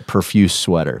profuse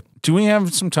sweater. Do we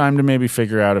have some time to maybe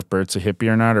figure out if Bert's a hippie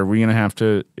or not? Or are we going to have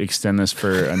to extend this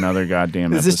for another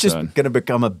goddamn Is episode? this just going to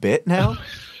become a bit now?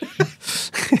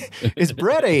 Is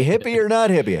Brett a hippie or not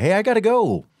hippie? Hey, I got to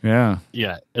go. Yeah.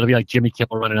 Yeah, it'll be like Jimmy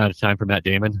Kimmel running out of time for Matt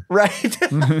Damon. Right.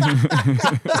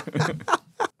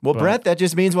 Well, Brett, that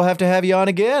just means we'll have to have you on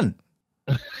again.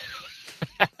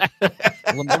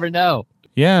 We'll never know.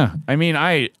 Yeah. I mean,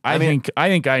 I think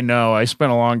I know. I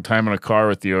spent a long time in a car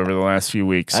with you over the last few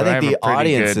weeks. So I think have the a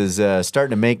pretty audience good- is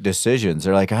starting to make decisions.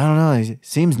 They're like, I don't know. He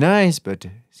seems nice, but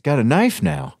he's got a knife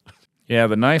now. Yeah,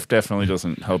 the knife definitely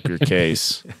doesn't help your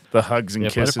case. The hugs and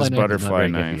kisses butterfly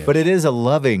knife. But it is a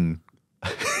loving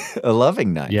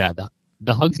knife. Yeah,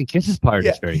 the hugs and kisses part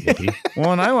is very hippie.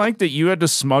 Well, and I like that you had to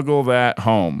smuggle that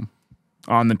home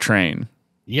on the train.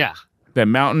 Yeah. That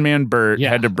Mountain Man Bert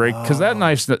had to break because that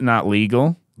knife's not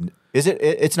legal. Is it?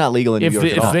 It's not legal in New York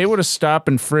at all. If they would have stopped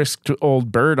and frisked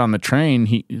old Bert on the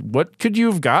train, what could you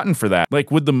have gotten for that? Like,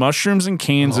 would the mushrooms in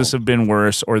Kansas have been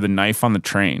worse, or the knife on the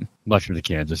train? Mushrooms in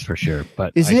Kansas for sure,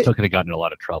 but Is I it- still could have gotten in a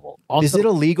lot of trouble. Also, Is it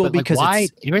illegal but, like, because why?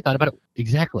 it's- You ever thought about it?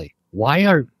 Exactly. Why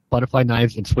are butterfly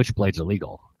knives and switchblades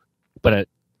illegal, but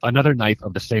another knife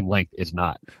of the same length is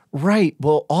not? Right.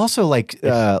 Well, also like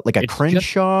a it's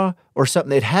Crenshaw or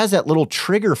something. It has that little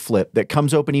trigger flip that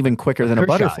comes open even quicker than a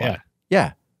Kershaw, butterfly.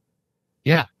 Yeah.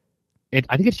 Yeah.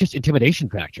 I think it's just intimidation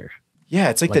factor. Yeah.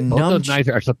 It's like the both those nunchuck. knives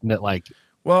are something that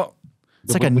Well,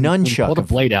 It's like a when you nunchuck pull the of-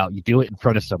 blade out, you do it in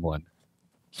front of someone.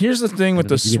 here's the thing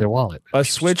with And they give you their wallet. a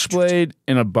switchblade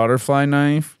and a butterfly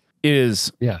knife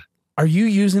is, Yeah. are you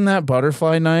using that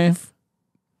butterfly knife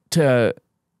to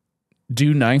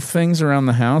do knife things around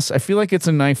the house? I feel like it's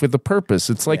a knife with a purpose.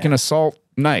 It's like an assault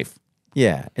knife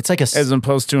Yeah. It's like a. as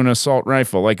opposed to an assault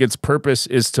rifle. Like its purpose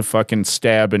is to fucking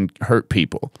stab and hurt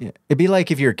people. Yeah. It'd be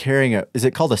like if you're carrying a. Is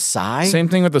it called a sai? Same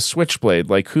thing with a switchblade.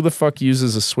 Like who the fuck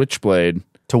uses a switchblade?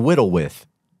 To whittle with.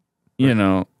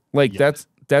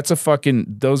 That's a fucking,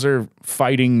 those are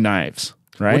fighting knives,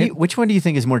 right? Which one do you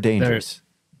think is more dangerous?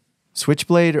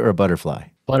 Switchblade or a butterfly?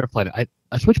 Butterfly.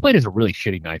 A switchblade is a really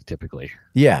shitty knife typically.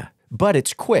 Yeah, but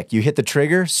it's quick. You hit the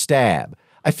trigger, stab.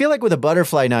 I feel like with a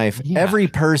butterfly knife, Yeah. every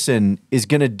person is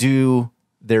going to do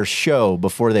their show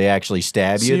before they actually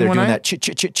stab you. See, They're when doing I- that chit,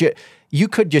 chit, chit, chit. You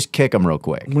could just kick them real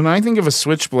quick. When I think of a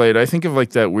switchblade, I think of like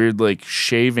that weird, like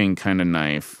shaving kind of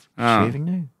knife. Oh, Shaving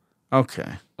knife?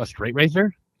 okay. A straight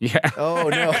razor? Yeah. Oh,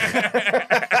 no.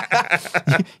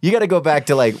 You got to go back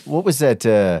to like, what was that?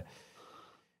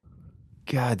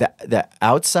 God, the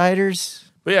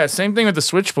Outsiders? But yeah, same thing with the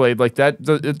switchblade. Like that,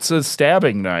 it's a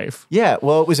stabbing knife. Yeah,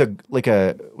 well, it was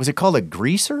was it called a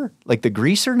greaser? Like the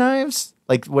greaser knives?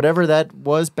 Like whatever that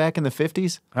was back in the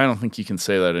 50s? I don't think you can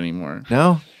say that anymore.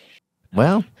 No?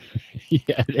 Well,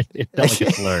 Yeah, it felt like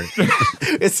a slur.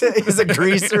 is a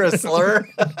greaser a slur?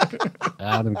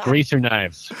 The greaser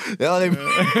knives. No, the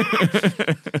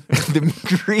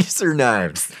greaser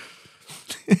knives.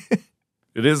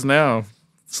 It is now.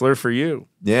 Slur for you.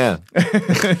 Yeah,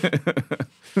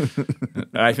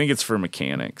 I think it's for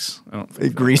mechanics. I don't the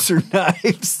think. greaser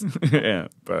knives. Yeah,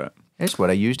 but That's what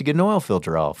I use to get an oil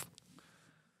filter off.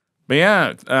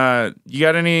 yeah, you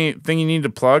got anything you need to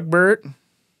plug, Bert?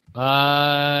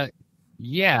 Yeah,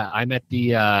 I'm at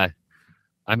the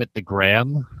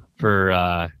Graham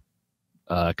for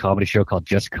comedy show called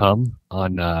Just Come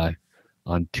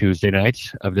on Tuesday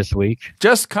nights of this week.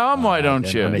 Just come, why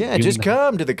don't you? Yeah, just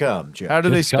come to the cum. Joe. How do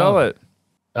they spell it?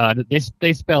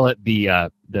 They spell it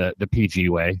the PG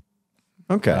way.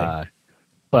 Okay.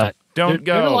 But Don't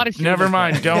there's a go. lot of shows Never like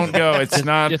mind. that. Don't go. It's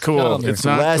not Just cool. come. It's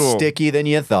not Less cool. sticky than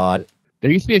you thought. There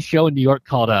used to be a show in New York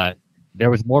called There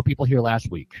Was More People Here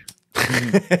Last Week.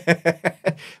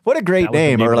 What a great That was the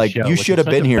name. name Or of the like, show, you which should is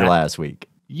have been such a here bad- last week.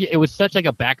 Yeah, it was such like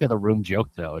a back of the room joke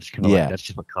though. It's kind of Yeah. like that's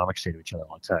just what comics say to each other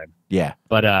all the time. Yeah.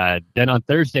 But then on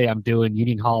Thursday I'm doing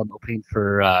Union Hall. I'm opening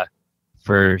for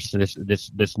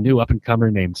this new up and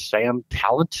comer named Sam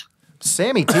Talent.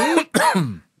 Sammy T.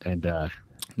 And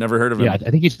Never heard of him. yeah, I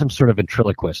think he's some sort of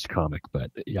ventriloquist comic,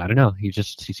 but yeah, I don't know. He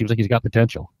seems like he's got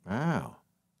potential. Wow.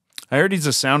 I heard he's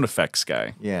a sound effects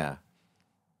guy. Yeah.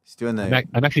 He's doing I'm the.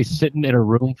 actually sitting in a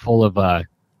room full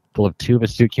of two of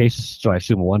his suitcases, so I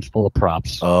assume one's full of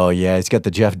props. Oh, yeah. He's got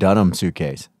the Jeff Dunham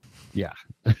suitcase. Yeah,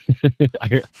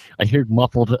 I hear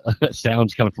muffled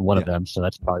sounds coming from one of them, so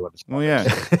that's probably what it's. Well, yeah.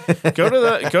 Go to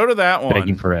that one.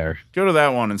 Begging for air. Go to that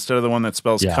one instead of the one that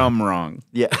spells Yeah. cum wrong.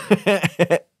 Yeah.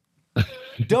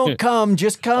 Don't come,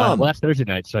 just come. Well, that's Thursday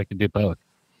night, so I can do both.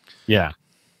 Yeah.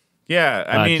 Yeah,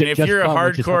 I mean, if Just you're a Come,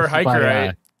 which is hardcore hosted hiker, by,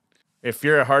 right? If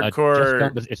you're a Just hardcore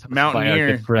Come is hosted by our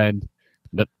mountaineer, good friend,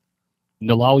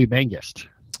 Nalawi Mangist.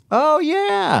 Oh,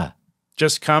 yeah.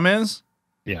 just come is?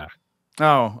 Yeah.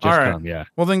 Oh, Just all right. Come, yeah.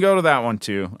 Well, then go to that one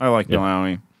too. I like Yeah.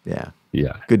 Malawi. Yeah.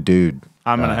 Yeah. Good dude.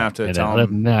 I'm going to have to And tell other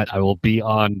him. than that, I will be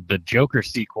on the Joker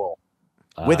sequel.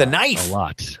 With a knife. A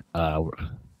lot.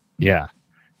 Yeah.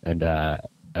 And I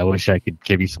wish I could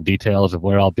give you some details of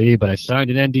where I'll be, but I signed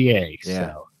an NDA.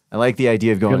 Yeah. So I like the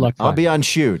idea of going, luck I'll be finding on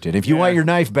shoot. And if you Yeah. want your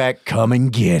knife back, come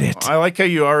and get it. I like how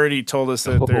you already told us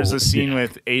that there's Oh, a scene yeah.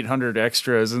 with 800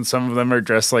 extras, and some of them are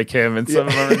dressed like him, and some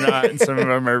of them are not, and some of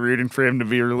them are rooting for him to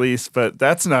be released. But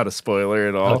that's not a spoiler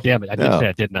at Oh, all. damn it. I did No. say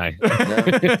that, didn't I?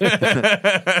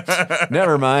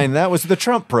 Never mind. That was the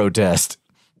Trump protest.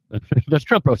 That's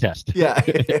Trump protest. Yeah.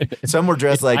 Some were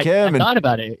dressed like I him. thought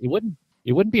about it. It wouldn't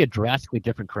be a drastically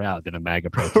different crowd than a MAGA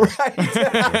protest.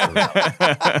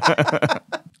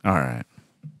 All right.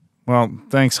 Well,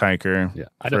 thanks, Hiker. Yeah,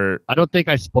 I don't think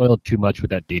I spoiled too much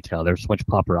with that detail. There's so much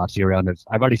paparazzi around.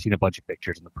 I've already seen a bunch of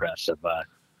pictures in the press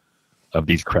of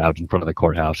these crowds in front of the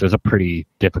courthouse. It was a pretty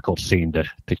difficult scene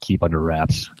to keep under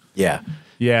wraps. Yeah.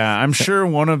 Yeah, I'm sure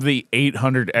one of the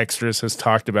 800 extras has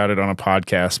talked about it on a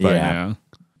podcast by Yeah.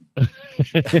 now.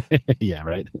 Yeah,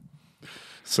 right.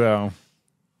 So,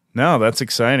 no, that's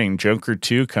exciting. Joker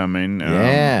 2 coming.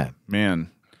 Yeah. Man,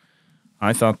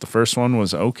 I thought the first one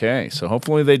was okay. So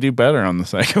hopefully they do better on the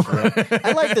second one.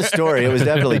 I like the story. It was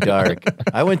definitely dark.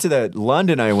 I went to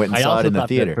London. I went and I saw also it in the thought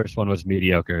the theater. first one was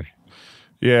mediocre.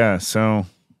 Yeah, so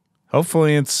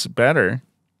hopefully it's better.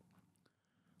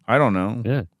 I don't know.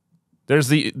 Yeah. There's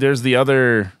the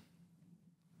other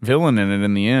villain in it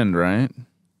in the end, right?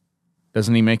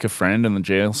 Doesn't he make a friend in the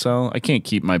jail cell? I can't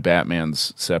keep my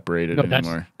Batmans separated No,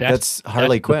 anymore. That's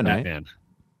Harley the Quinn, right? Batman.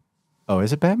 Oh,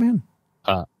 is it Batman?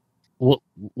 Well,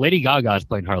 Lady Gaga is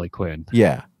playing Harley Quinn,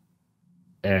 Yeah.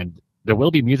 and there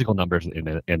will be musical numbers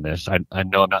in this. I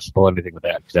know I'm not spoiling anything with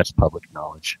that because that's public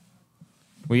knowledge.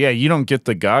 Well, yeah, you don't get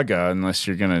the Gaga unless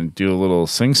you're gonna do a little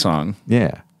sing song.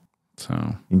 Yeah.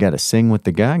 So, You got to sing with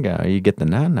the Gaga or you get the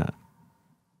na-na.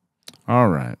 all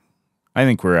right, I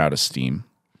think we're out of steam.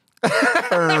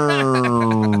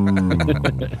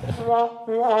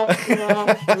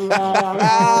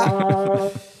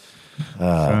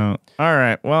 So, all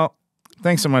right, well,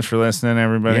 thanks so much for listening,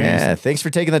 everybody. Yeah. Thanks for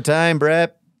taking the time,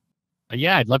 Brett.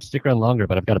 Yeah, I'd love to stick around longer,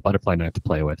 but I've got a butterfly knife to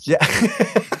play with. Yeah.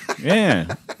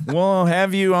 Yeah, we'll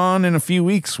have you on in a few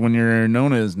weeks when you're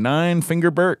known as Nine Finger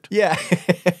Bert. Yeah.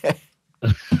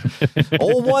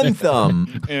 Old one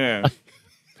thumb. Yeah.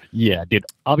 Yeah, dude,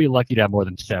 I'll be lucky to have more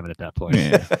than 7 at that point.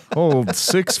 Yeah. Old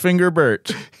 6 Finger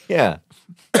Bert. Yeah.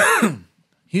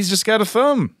 He's just got a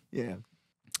thumb. Yeah.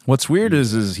 What's weird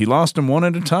is he lost them one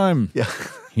at a time. Yeah.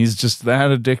 He's just that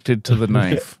addicted to the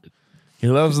knife. He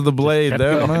loves the blade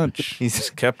that much. He's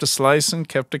just kept a slicing,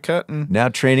 kept a cutting. Now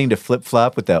training to flip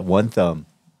flop with that one thumb.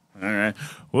 All right.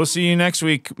 We'll see you next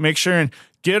week. Make sure and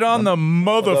get on the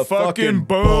motherfucking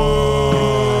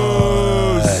bus.